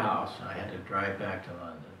leave the house, and I had to drive back to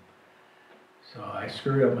London. So I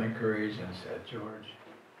screwed up my courage and said, George,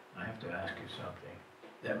 I have to ask you something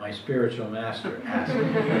that my spiritual master asked me.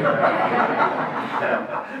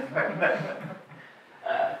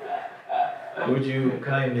 Would you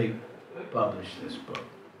kindly publish this book,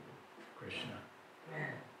 Krishna?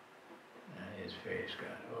 And his face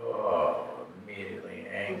got, immediately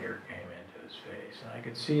anger came into his face. And I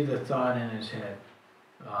could see the thought in his head,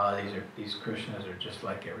 these Krishnas are just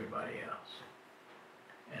like everybody else.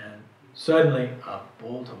 And suddenly a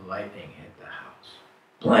bolt of lightning hit the house.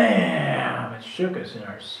 Blam! It shook us in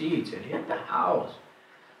our seats. It hit the house.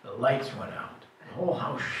 The lights went out. The whole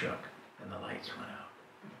house shook and the lights went out.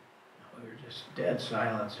 We were just dead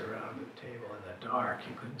silence around the table in the dark.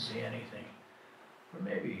 You couldn't see anything for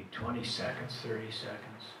maybe 20 seconds, 30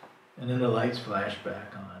 seconds. And then the lights flashed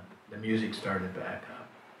back on. The music started back up.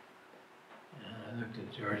 And I looked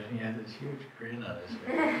at George and he had this huge grin on his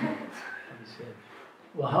face. He said,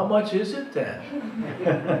 well, how much is it then?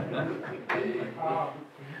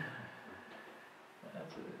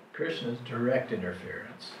 That's Krishna's direct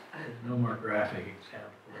interference. There's no more graphic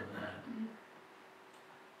example than that.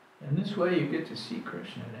 And this way you get to see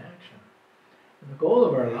Krishna in action. And the goal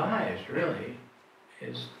of our lives really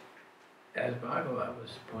is, as Bhagavat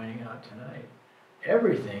was pointing out tonight,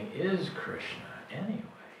 everything is Krishna anyway.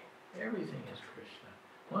 Everything is Krishna.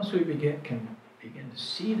 Once we can begin to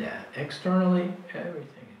see that externally,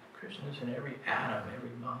 everything. Krishna is in every atom,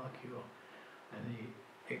 every molecule. And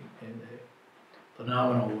in the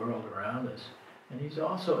phenomenal world around us. And He's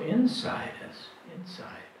also inside us,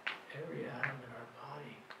 inside every atom in our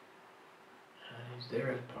body. And He's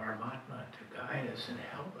there as Paramatma to guide us and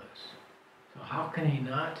help us. So how can He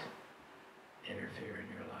not interfere in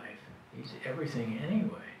your life? He's everything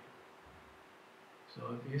anyway. So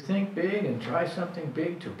if you think big and try something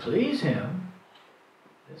big to please Him,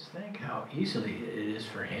 just think how easily it is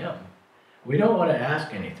for Him. We don't want to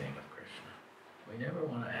ask anything of Krishna. We never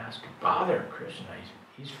want to ask, bother Krishna.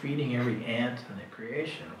 He's feeding every ant in the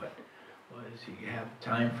creation. What does He have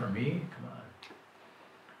time for me? Come on.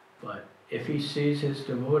 But if He sees His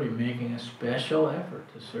devotee making a special effort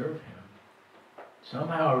to serve Him,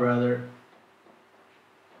 somehow or other,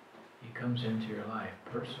 He comes into your life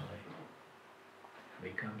personally,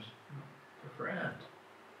 becomes your friend,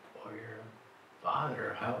 or your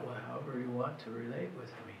father, however you want to relate with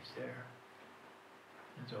Him, He's there.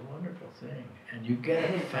 It's a wonderful thing. And you get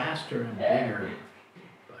it faster and bigger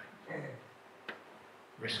by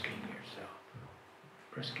risking yourself,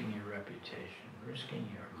 risking your reputation, risking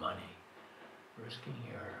your money, risking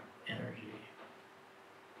your energy,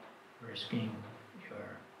 risking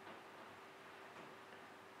your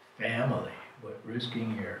family, but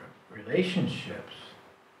risking your relationships.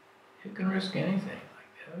 You can risk anything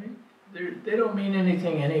like that. I mean, they don't mean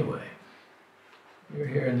anything anyway. You're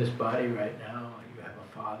here in this body right now, you have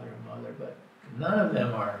a father and mother, but none of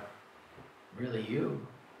them are really you.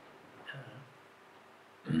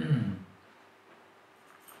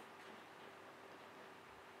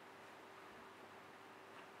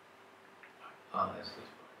 Oh, that's this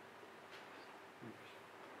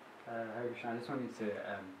Hare Krishna, I just wanted to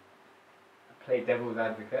play devil's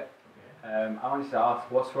advocate. Okay. I wanted to ask,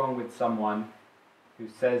 what's wrong with someone who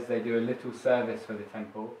says they do a little service for the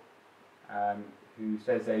temple, who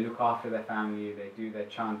says they look after their family, they do their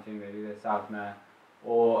chanting, they do their sadhana,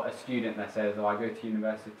 or a student that says, oh, I go to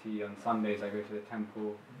university, on Sundays I go to the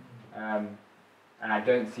temple, and I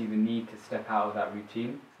don't see the need to step out of that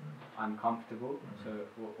routine. I'm comfortable, so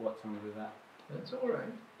what's wrong with that? That's all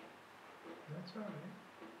right. That's all right.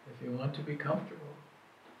 If you want to be comfortable,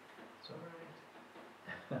 it's all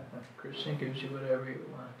right. Krishna gives you whatever you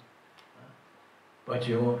want. But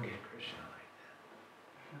you won't get Krishna like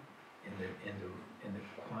that. In the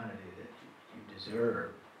quantity that you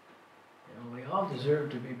deserve. You know, we all deserve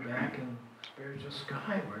to be back in the spiritual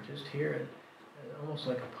sky. We're just here almost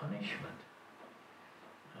like a punishment.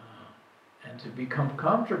 And to become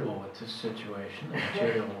comfortable with this situation, the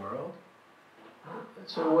material world,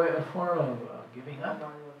 it's a form of giving up.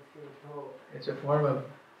 It's a form of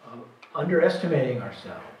underestimating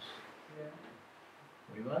ourselves.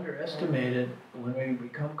 We've underestimated, when we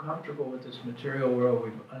become comfortable with this material world,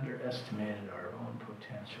 we've underestimated our own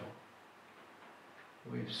potential.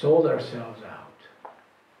 We've sold ourselves out.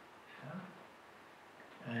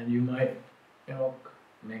 Yeah? And you might,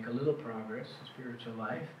 make a little progress in spiritual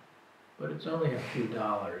life, but it's only a few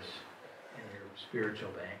dollars in your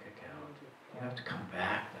spiritual bank account. You have to come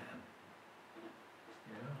back then.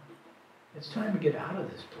 It's time to get out of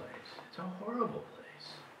this place. It's a horrible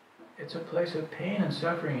place. It's a place of pain and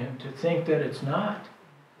suffering, and to think that it's not,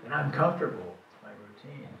 that I'm comfortable with my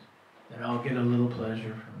routines, that I'll get a little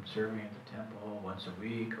pleasure from serving at the temple once a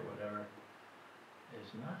week or whatever,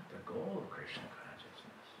 is not the goal of Krishna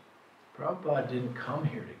consciousness. Prabhupada didn't come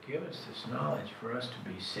here to give us this knowledge for us to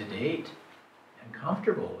be sedate and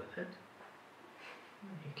comfortable with it.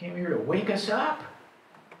 He came here to wake us up,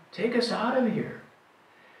 take us out of here.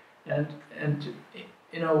 And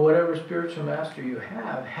whatever spiritual master you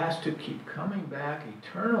have has to keep coming back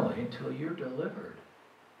eternally until you're delivered.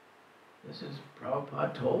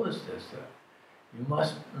 Prabhupada told us this, that you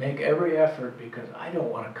must make every effort because I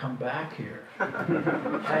don't want to come back here.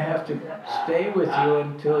 I have to stay with you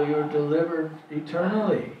until you're delivered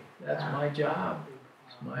eternally. That's my job.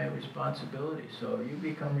 It's my responsibility. So you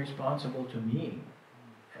become responsible to me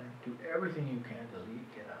and do everything you can to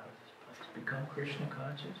get out of this place. Become Krishna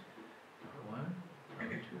conscious. Number one.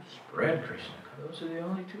 Number two, spread Krishna. Those are the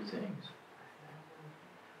only two things.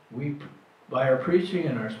 By our preaching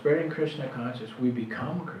and our spreading Krishna conscious, we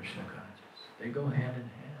become Krishna conscious. They go hand in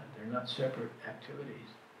hand. They're not separate activities.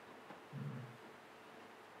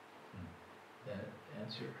 That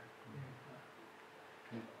answer?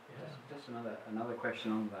 Yeah. Just another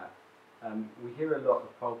question on that. We hear a lot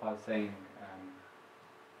of Prabhupada saying,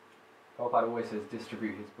 Prabhupada always says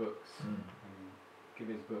distribute his books, and give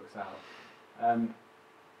his books out.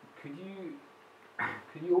 Could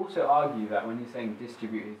you also argue that when he's saying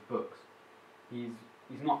distribute his books, he's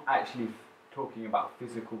not actually talking about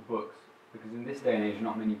physical books, because in this day and age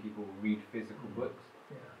not many people read physical books.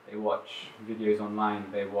 Yeah. They watch videos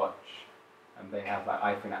online, they watch, and they have like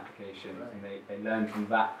iPhone applications, Right. and they learn from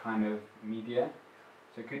that kind of media.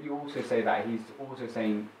 So could you also say that he's also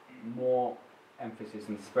saying more emphasis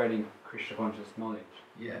in spreading Krishna conscious knowledge,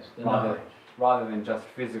 Yes, the Rather- knowledge. rather than just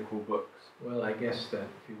physical books? Well, I guess that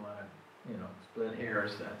if you want to, split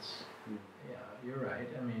hairs, that's, yeah, you're right.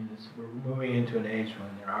 I mean, we're moving into an age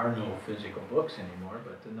when there are no physical books anymore,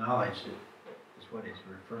 but the knowledge is what he's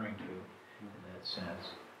referring to in that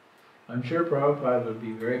sense. I'm sure Prabhupada would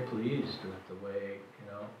be very pleased with the way,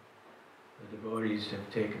 the devotees have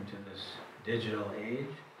taken to this digital age.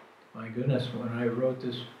 My goodness, when I wrote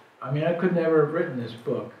this, I mean, I could never have written this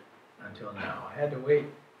book until now. I had to wait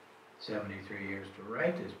 73 years to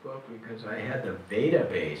write this book because I had the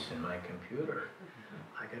database in my computer.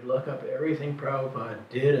 I could look up everything Prabhupada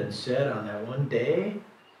did and said on that one day,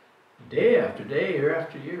 day after day, year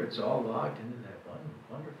after year. It's all logged into that one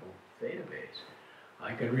wonderful database.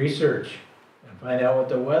 I could research and find out what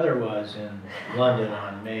the weather was in London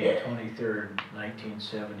on May 23rd,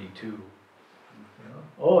 1972.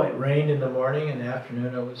 Oh, it rained in the morning, in the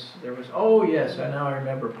afternoon oh yes, now I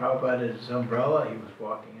remember Prabhupada had his umbrella, he was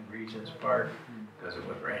walking in Regent's Park because it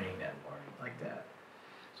was raining that morning, like that.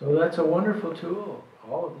 So that's a wonderful tool,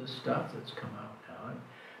 all of this stuff that's come out now. And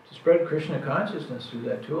to spread Krishna consciousness through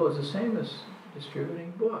that tool is the same as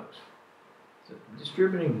distributing books.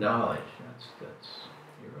 Distributing knowledge, that's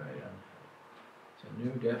you're right on that. It's a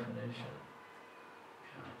new definition.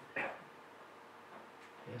 Yeah.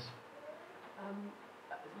 Yes?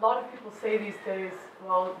 A lot of people say these days,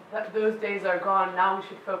 well, those days are gone, now we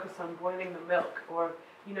should focus on boiling the milk, or,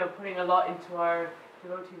 putting a lot into our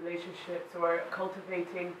devotee relationships, or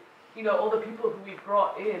cultivating, all the people who we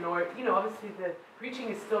brought in, or, obviously the preaching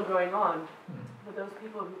is still going on, but those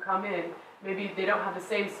people who come in, maybe they don't have the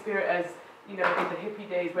same spirit as, in the hippie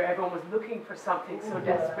days where everyone was looking for something so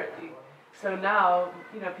desperately. So now,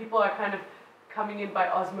 people are kind of coming in by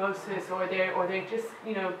osmosis, or they're just,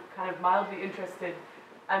 kind of mildly interested.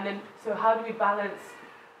 And then, so how do we balance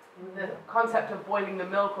the concept of boiling the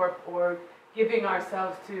milk, or giving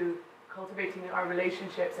ourselves to cultivating our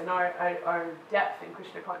relationships and our depth in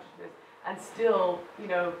Krishna consciousness, and still,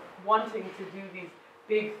 wanting to do these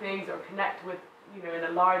big things or connect with, in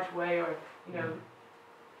a large way, or,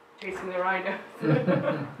 chasing the rhinos?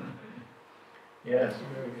 Yes,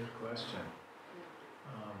 a very good question.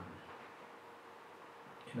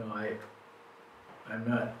 I'm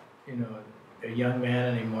not, a young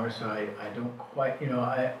man anymore, so I don't quite,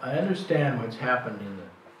 I understand what's happened in the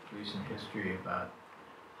recent history about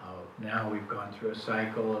how now we've gone through a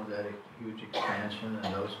cycle of that huge expansion,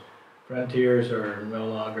 and those frontiers are no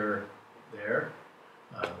longer there.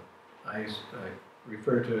 I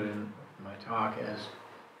refer to it in my talk as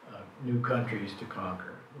new countries to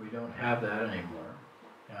conquer. We don't have that anymore.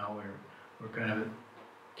 Now we're kind of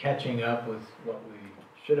catching up with what we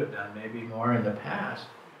should have done maybe more in the past,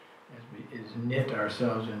 is knit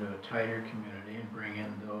ourselves into a tighter community and bring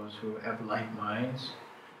in those who have like minds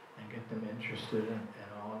and get them interested in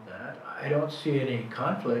all of that. I don't see any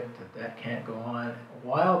conflict that can't go on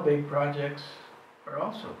while big projects are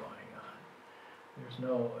also going on. There's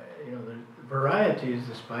no, the variety is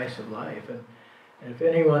the spice of life, and if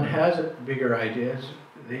anyone has bigger ideas,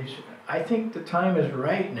 I think the time is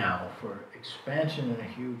right now for expansion in a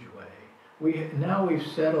huge way. Now we've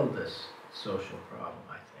settled this social problem,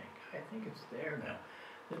 I think it's there now.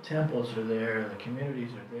 The temples are there, the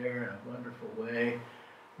communities are there in a wonderful way.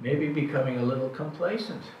 Maybe becoming a little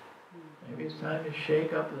complacent. Maybe it's time to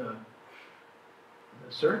shake up the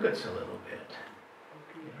circuits a little bit.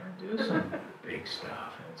 Do some big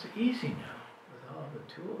stuff. And it's easy now with all the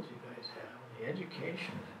tools you guys have, the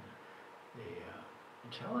education and the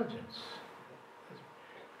intelligence.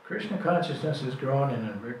 Krishna consciousness has grown in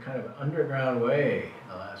a very kind of underground way in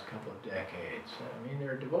the last couple of decades. I mean,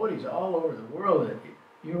 there are devotees all over the world that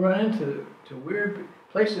you run into weird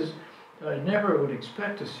places that I never would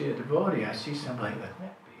expect to see a devotee. I see somebody with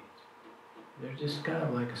neck beads. They're just kind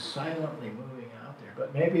of like silently moving out there.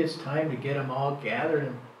 But maybe it's time to get them all gathered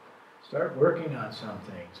and start working on some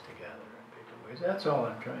things together in bigger ways. That's all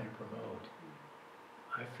I'm trying to promote.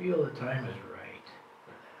 I feel the time is right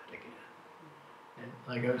for that again. And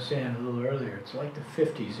like I was saying a little earlier, it's like the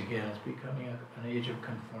 50s again. It's becoming an age of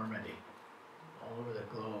conformity. All over the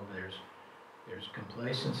globe, there's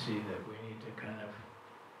complacency that we need to kind of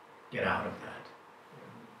get out of that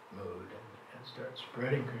mood and start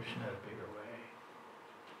spreading Krishna in a bigger way.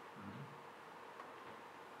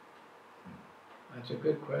 That's a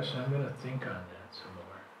good question. I'm going to think on that some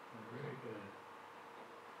more. Very good.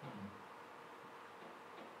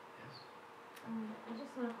 Yes? I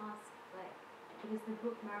just want to ask, is the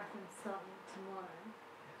book marathon starting tomorrow.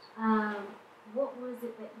 What was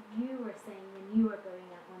it that you were saying when you were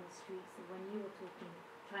going out on the streets, and when you were talking,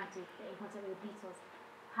 trying to get in contact with the Beatles?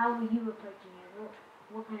 How were you approaching it?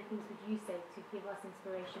 What kind of things would you say to give us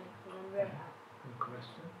inspiration for when we're out? Good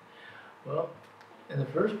question. Well, in the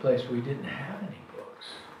first place, we didn't have any books.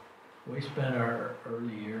 We spent our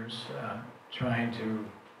early years trying to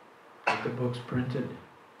get the books printed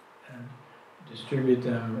and distribute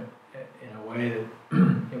them in a way that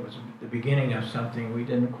it was the beginning of something. We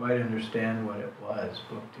didn't quite understand what it was,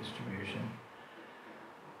 book distribution.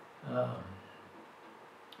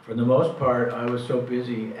 For the most part, I was so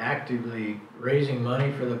busy actively raising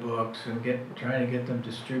money for the books and trying to get them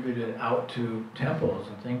distributed out to temples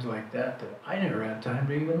and things like that, that I never had time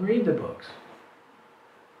to even read the books.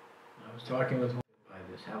 I was talking with one by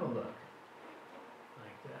this, have a look,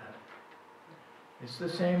 like that. It's the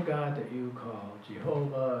same God that you call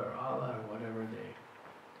Jehovah or Allah or whatever they.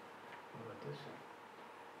 But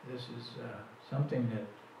this is something that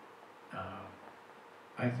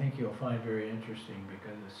I think you'll find very interesting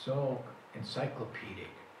because it's so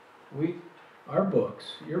encyclopedic. Our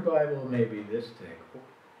books, your Bible may be this thick,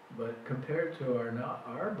 but compared to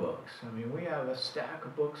our books, I mean, we have a stack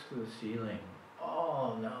of books to the ceiling,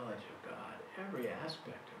 all knowledge of God, every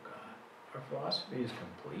aspect of God. Our philosophy is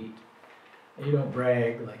complete. And you don't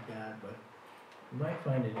brag like that, but you might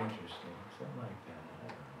find it interesting, something like that.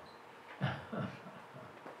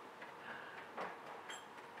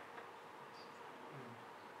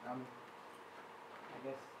 I don't know. I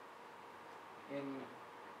guess in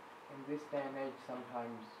this day and age,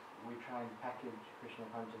 sometimes we try and package Krishna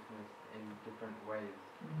consciousness in different ways.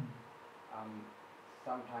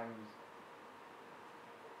 Sometimes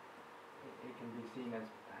it can be seen as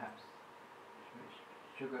perhaps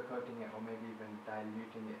sugarcoating it, or maybe even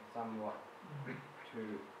diluting it somewhat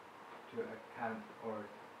to account or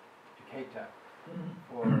to cater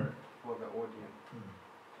for the audience.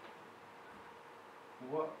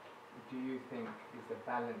 What do you think is the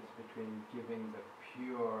balance between giving the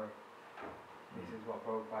pure, this is what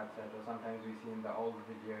Prabhupada said, or sometimes we see in the old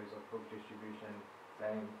videos of book distribution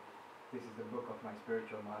saying, this is the book of my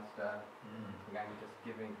spiritual master, and just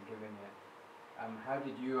giving it. How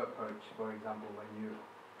did you approach, for example, when you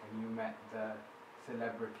met the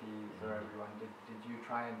celebrities or everyone, did you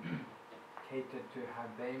try and cater to how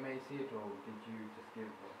they may see it, or did you just give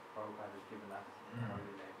what Prabhupada has given us?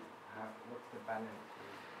 What's the balance?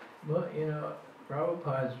 Well,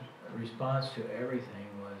 Prabhupada's response to everything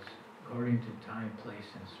was according to time, place,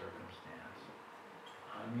 and circumstance.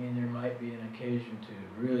 I mean, there might be an occasion to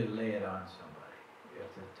really lay it on somebody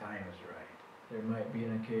if the time is right. There might be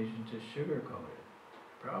an occasion to sugarcoat it.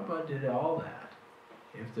 Prabhupada did all that.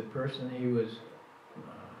 If the person he was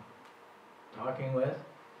talking with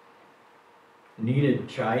needed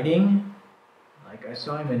chiding, like I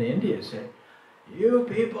saw him in India say, "You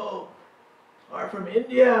people are from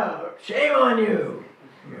India, shame on you!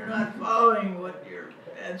 You're not following what your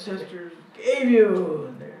ancestors gave you.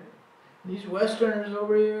 And these Westerners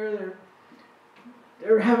over here,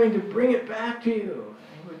 they're having to bring it back to you." And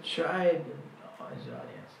he would chide his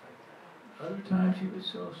audience like that. Other times he was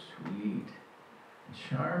so sweet and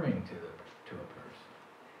charming to a person.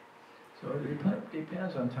 So it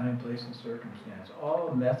depends on time, place, and circumstance.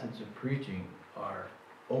 All methods of preaching are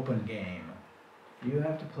open game. You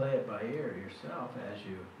have to play it by ear yourself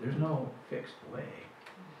there's no fixed way.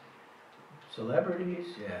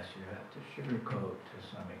 Celebrities, yes, you have to sugarcoat to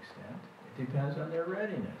some extent. It depends on their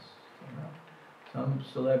readiness, Some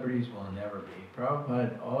celebrities will never be.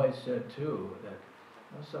 Prabhupada always said too that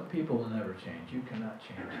some people will never change. You cannot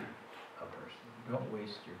change a person. Don't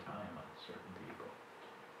waste your time on certain people.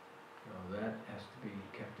 So that has to be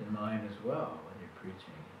kept in mind as well when you're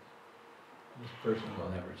preaching. This person will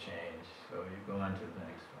never change, so you go on to the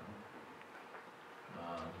next one.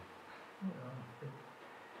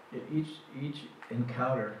 Each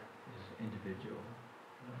encounter is individual,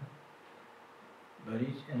 but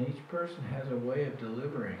each person has a way of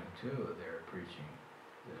delivering too their preaching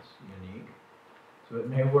that's unique. So it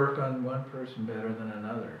may work on one person better than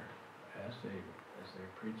another as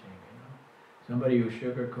they're preaching. Somebody who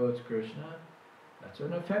sugarcoats Krishna, that's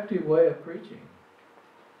an effective way of preaching.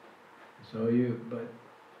 So you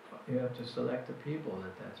have to select the people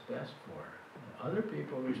that's best for. And other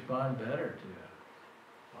people respond better to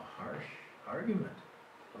a harsh argument.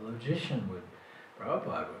 A logician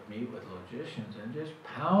Prabhupada would meet with logicians and just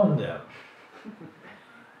pound them.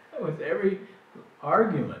 With every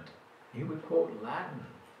argument, he would quote Latin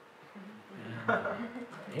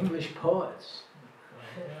and English poets.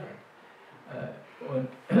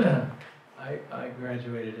 I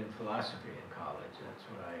graduated in philosophy in college. That's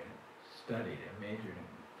what I studied. I majored in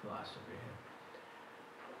philosophy.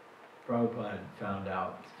 Prabhupada found that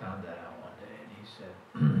out one day, and he said,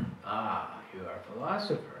 "Ah, you are a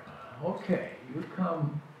philosopher, huh? Okay, you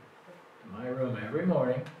come to my room every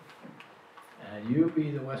morning, and you be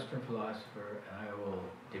the Western philosopher, and I will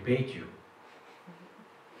debate you."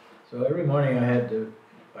 So every morning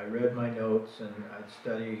I read my notes, and I'd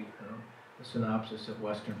study the synopsis of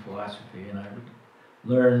Western philosophy, and I would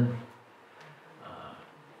learn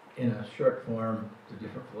in a short form the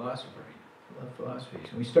different philosophies.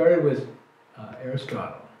 And we started with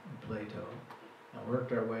Aristotle and Plato, and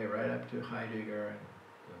worked our way right up to Heidegger and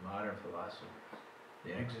the modern philosophers,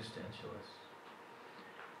 the existentialists,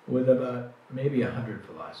 with about maybe 100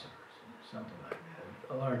 philosophers, something like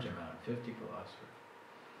that, a large amount, 50 philosophers.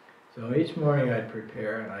 So each morning I'd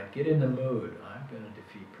prepare and I'd get in the mood. I'm going to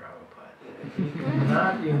defeat Prabhupada. He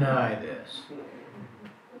cannot deny this.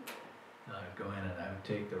 And I'd go in and I would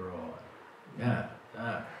take the role.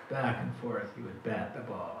 Back and forth, he would bat the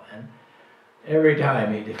ball. And every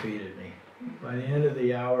time he defeated me. By the end of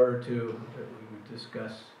the hour or two that we would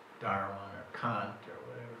discuss Darwin or Kant or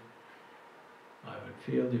whatever, I would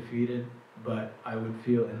feel defeated, but I would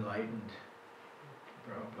feel enlightened.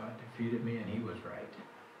 Prabhupada defeated me and he was right.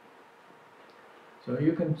 So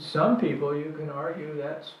some people you can argue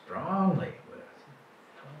that strongly with.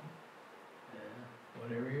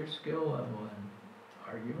 Whatever your skill level in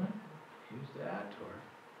argument, use that, or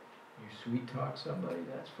you sweet talk somebody,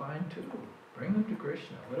 that's fine too. Bring them to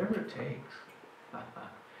Krishna, whatever it takes.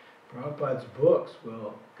 Prabhupada's books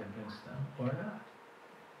will convince them or not.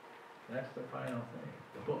 That's the final thing,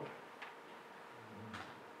 the book.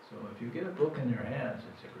 So if you get a book in their hands,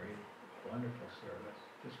 it's a great, wonderful service.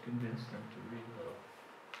 Just convince them to read a little.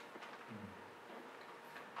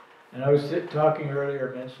 And I was talking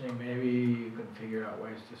earlier, mentioning maybe you can figure out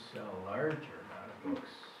ways to sell larger amount of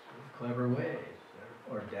books in clever ways,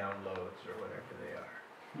 or downloads, or whatever they are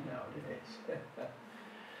nowadays.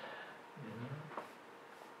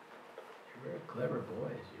 You're very clever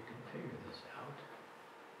boys. You can figure this out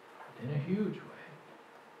in a huge way.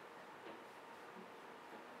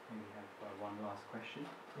 We have one last question.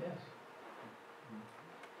 Yes.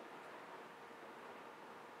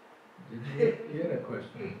 You had a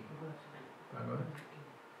question. Bhagavad?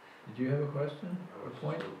 Did you have a question or a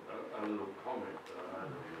point? A little comment that I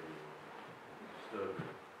hadn't really disturbed.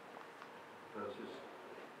 There's just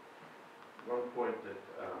one point that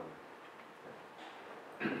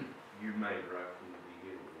you made right from the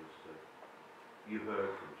beginning was that you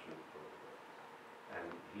heard from Srila Prabhupada, and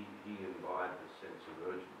he imbibed a sense of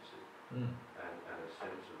urgency and a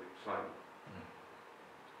sense of excitement.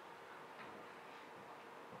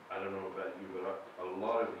 I don't know about you, but a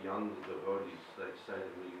lot of young devotees, they say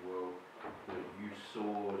to me, well, you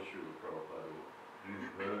saw Srila Prabhupada, you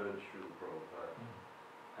heard Srila Prabhupada,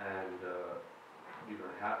 and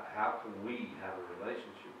how can we have a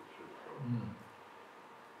relationship with Srila Prabhupada?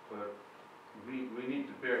 But we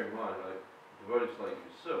need to bear in mind, like devotees like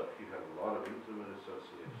yourself, you have a lot of intimate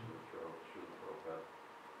association with Srila Prabhupada,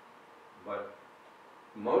 but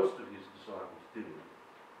most of his disciples didn't.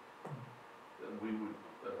 We would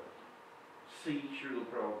see Srila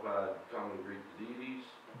Prabhupada come and greet the deities.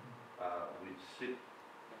 We'd sit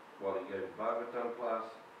while he gave Bhagavatam class,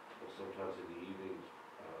 or sometimes in the evenings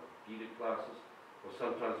Gita classes, or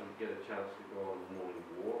sometimes we'd get a chance to go on a morning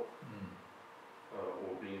walk,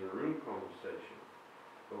 or be in a room conversation.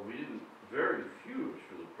 But very few of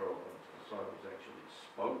Srila Prabhupada's disciples actually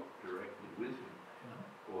spoke directly with him,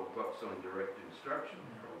 or got some direct instruction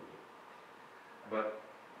from him. But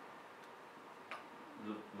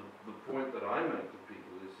the point that I make to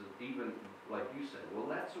people is that even, like you say, well,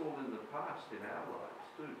 that's all in the past in our lives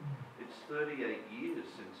too. It's 38 years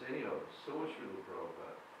since any of us saw Srila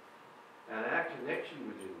Prabhupada. And our connection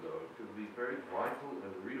with him, though, can be very vital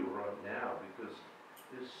and real right now, because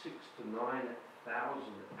there's 6,000 to 9,000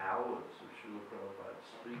 hours of Srila Prabhupada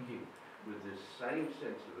speaking with this same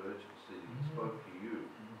sense of urgency that he spoke to you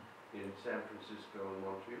in San Francisco and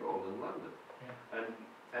Montreal and London.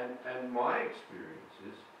 And my experience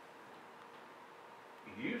is,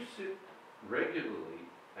 you sit regularly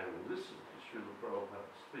and listen to Srila Prabhupada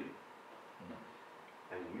speak,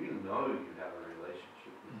 and you know you have a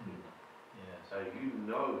relationship with him. Yes. You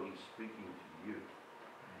know he's speaking to you,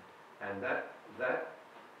 and that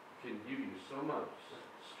can give you so much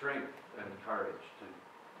strength and courage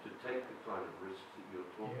to take the kind of risks that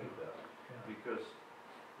you're talking about, because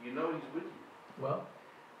you know he's with you. Well,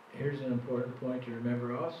 here's an important point to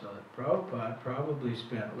remember also, that Prabhupada probably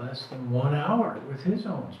spent less than 1 hour with his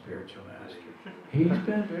own spiritual master. He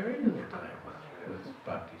spent very little time with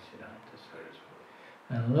Bhaktisiddhanta Saraswati.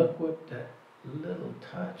 And look what that little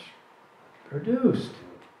touch produced.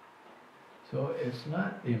 So it's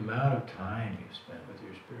not the amount of time you spend with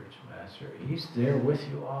your spiritual master. He's there with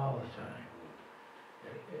you all the time.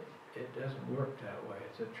 It doesn't work that way.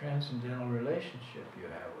 It's a transcendental relationship you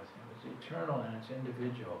have with him. It's eternal and it's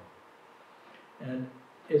individual. And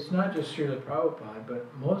it's not just Srila Prabhupada,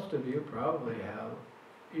 but most of you probably have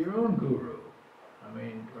your own guru. I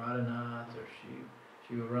mean, Radhanath or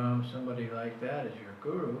Shiva Ram, somebody like that is your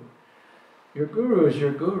guru. Your guru is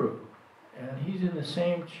your guru. And he's in the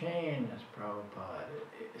same chain as Prabhupada.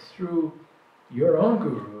 Through your own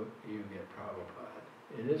guru, you get Prabhupada.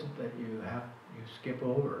 It isn't that you skip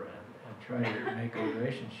over and try to make a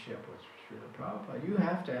relationship with Srila Prabhupada. You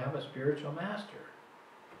have to have a spiritual master.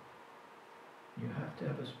 You have to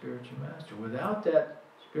have a spiritual master. Without that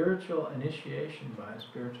spiritual initiation by a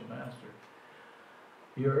spiritual master,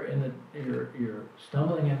 you're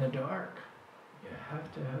stumbling in the dark. You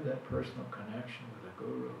have to have that personal connection with a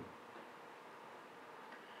guru.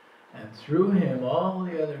 And through him, all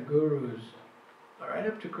the other gurus, right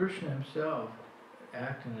up to Krishna himself,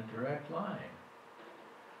 act in a direct line.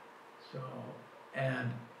 So,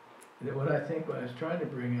 and what I was trying to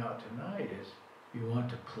bring out tonight is, you want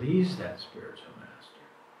to please that spiritual master.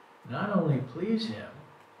 Not only please him,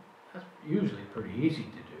 that's usually pretty easy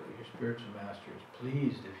to do. Your spiritual master is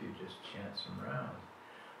pleased if you just chant some rounds.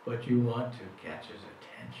 But you want to catch his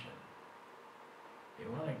attention.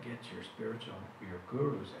 You want to get your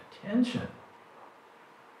guru's attention.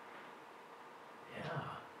 Yeah.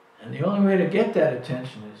 And the only way to get that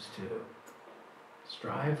attention is to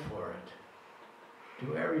strive for it.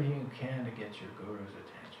 Do everything you can to get your guru's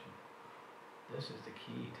attention. This is the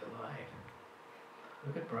key to life.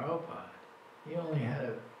 Look at Prabhupada. He only had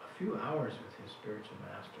a few hours with his spiritual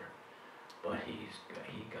master, but he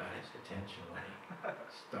got his attention when he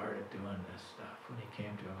started doing this stuff, when he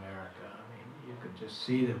came to America. I mean, you could just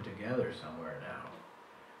see them together somewhere now.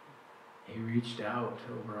 He reached out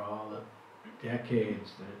over all the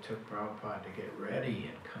decades that it took Prabhupada to get ready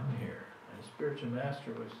and come here. And the spiritual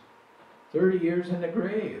master was 30 years in the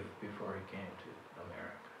grave before he came to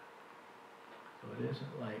America. So it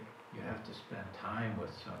isn't like you have to spend time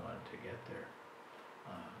with someone to get there.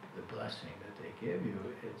 The blessing that they give you,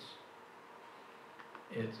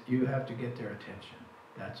 it's you have to get their attention.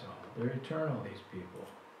 That's all. They're eternal, these people.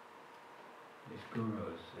 These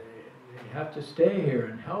gurus. They have to stay here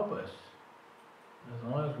and help us.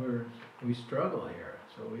 As long as we struggle here.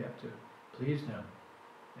 So we have to please them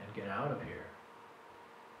and get out of here.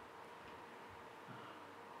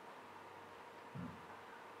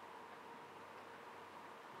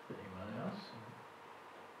 Anyone else?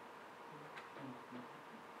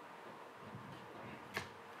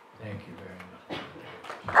 Thank you very much.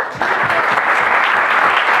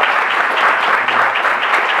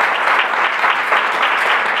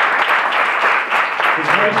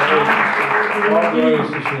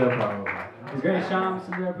 His Great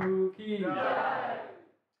Shyamasundara Prabhu ki.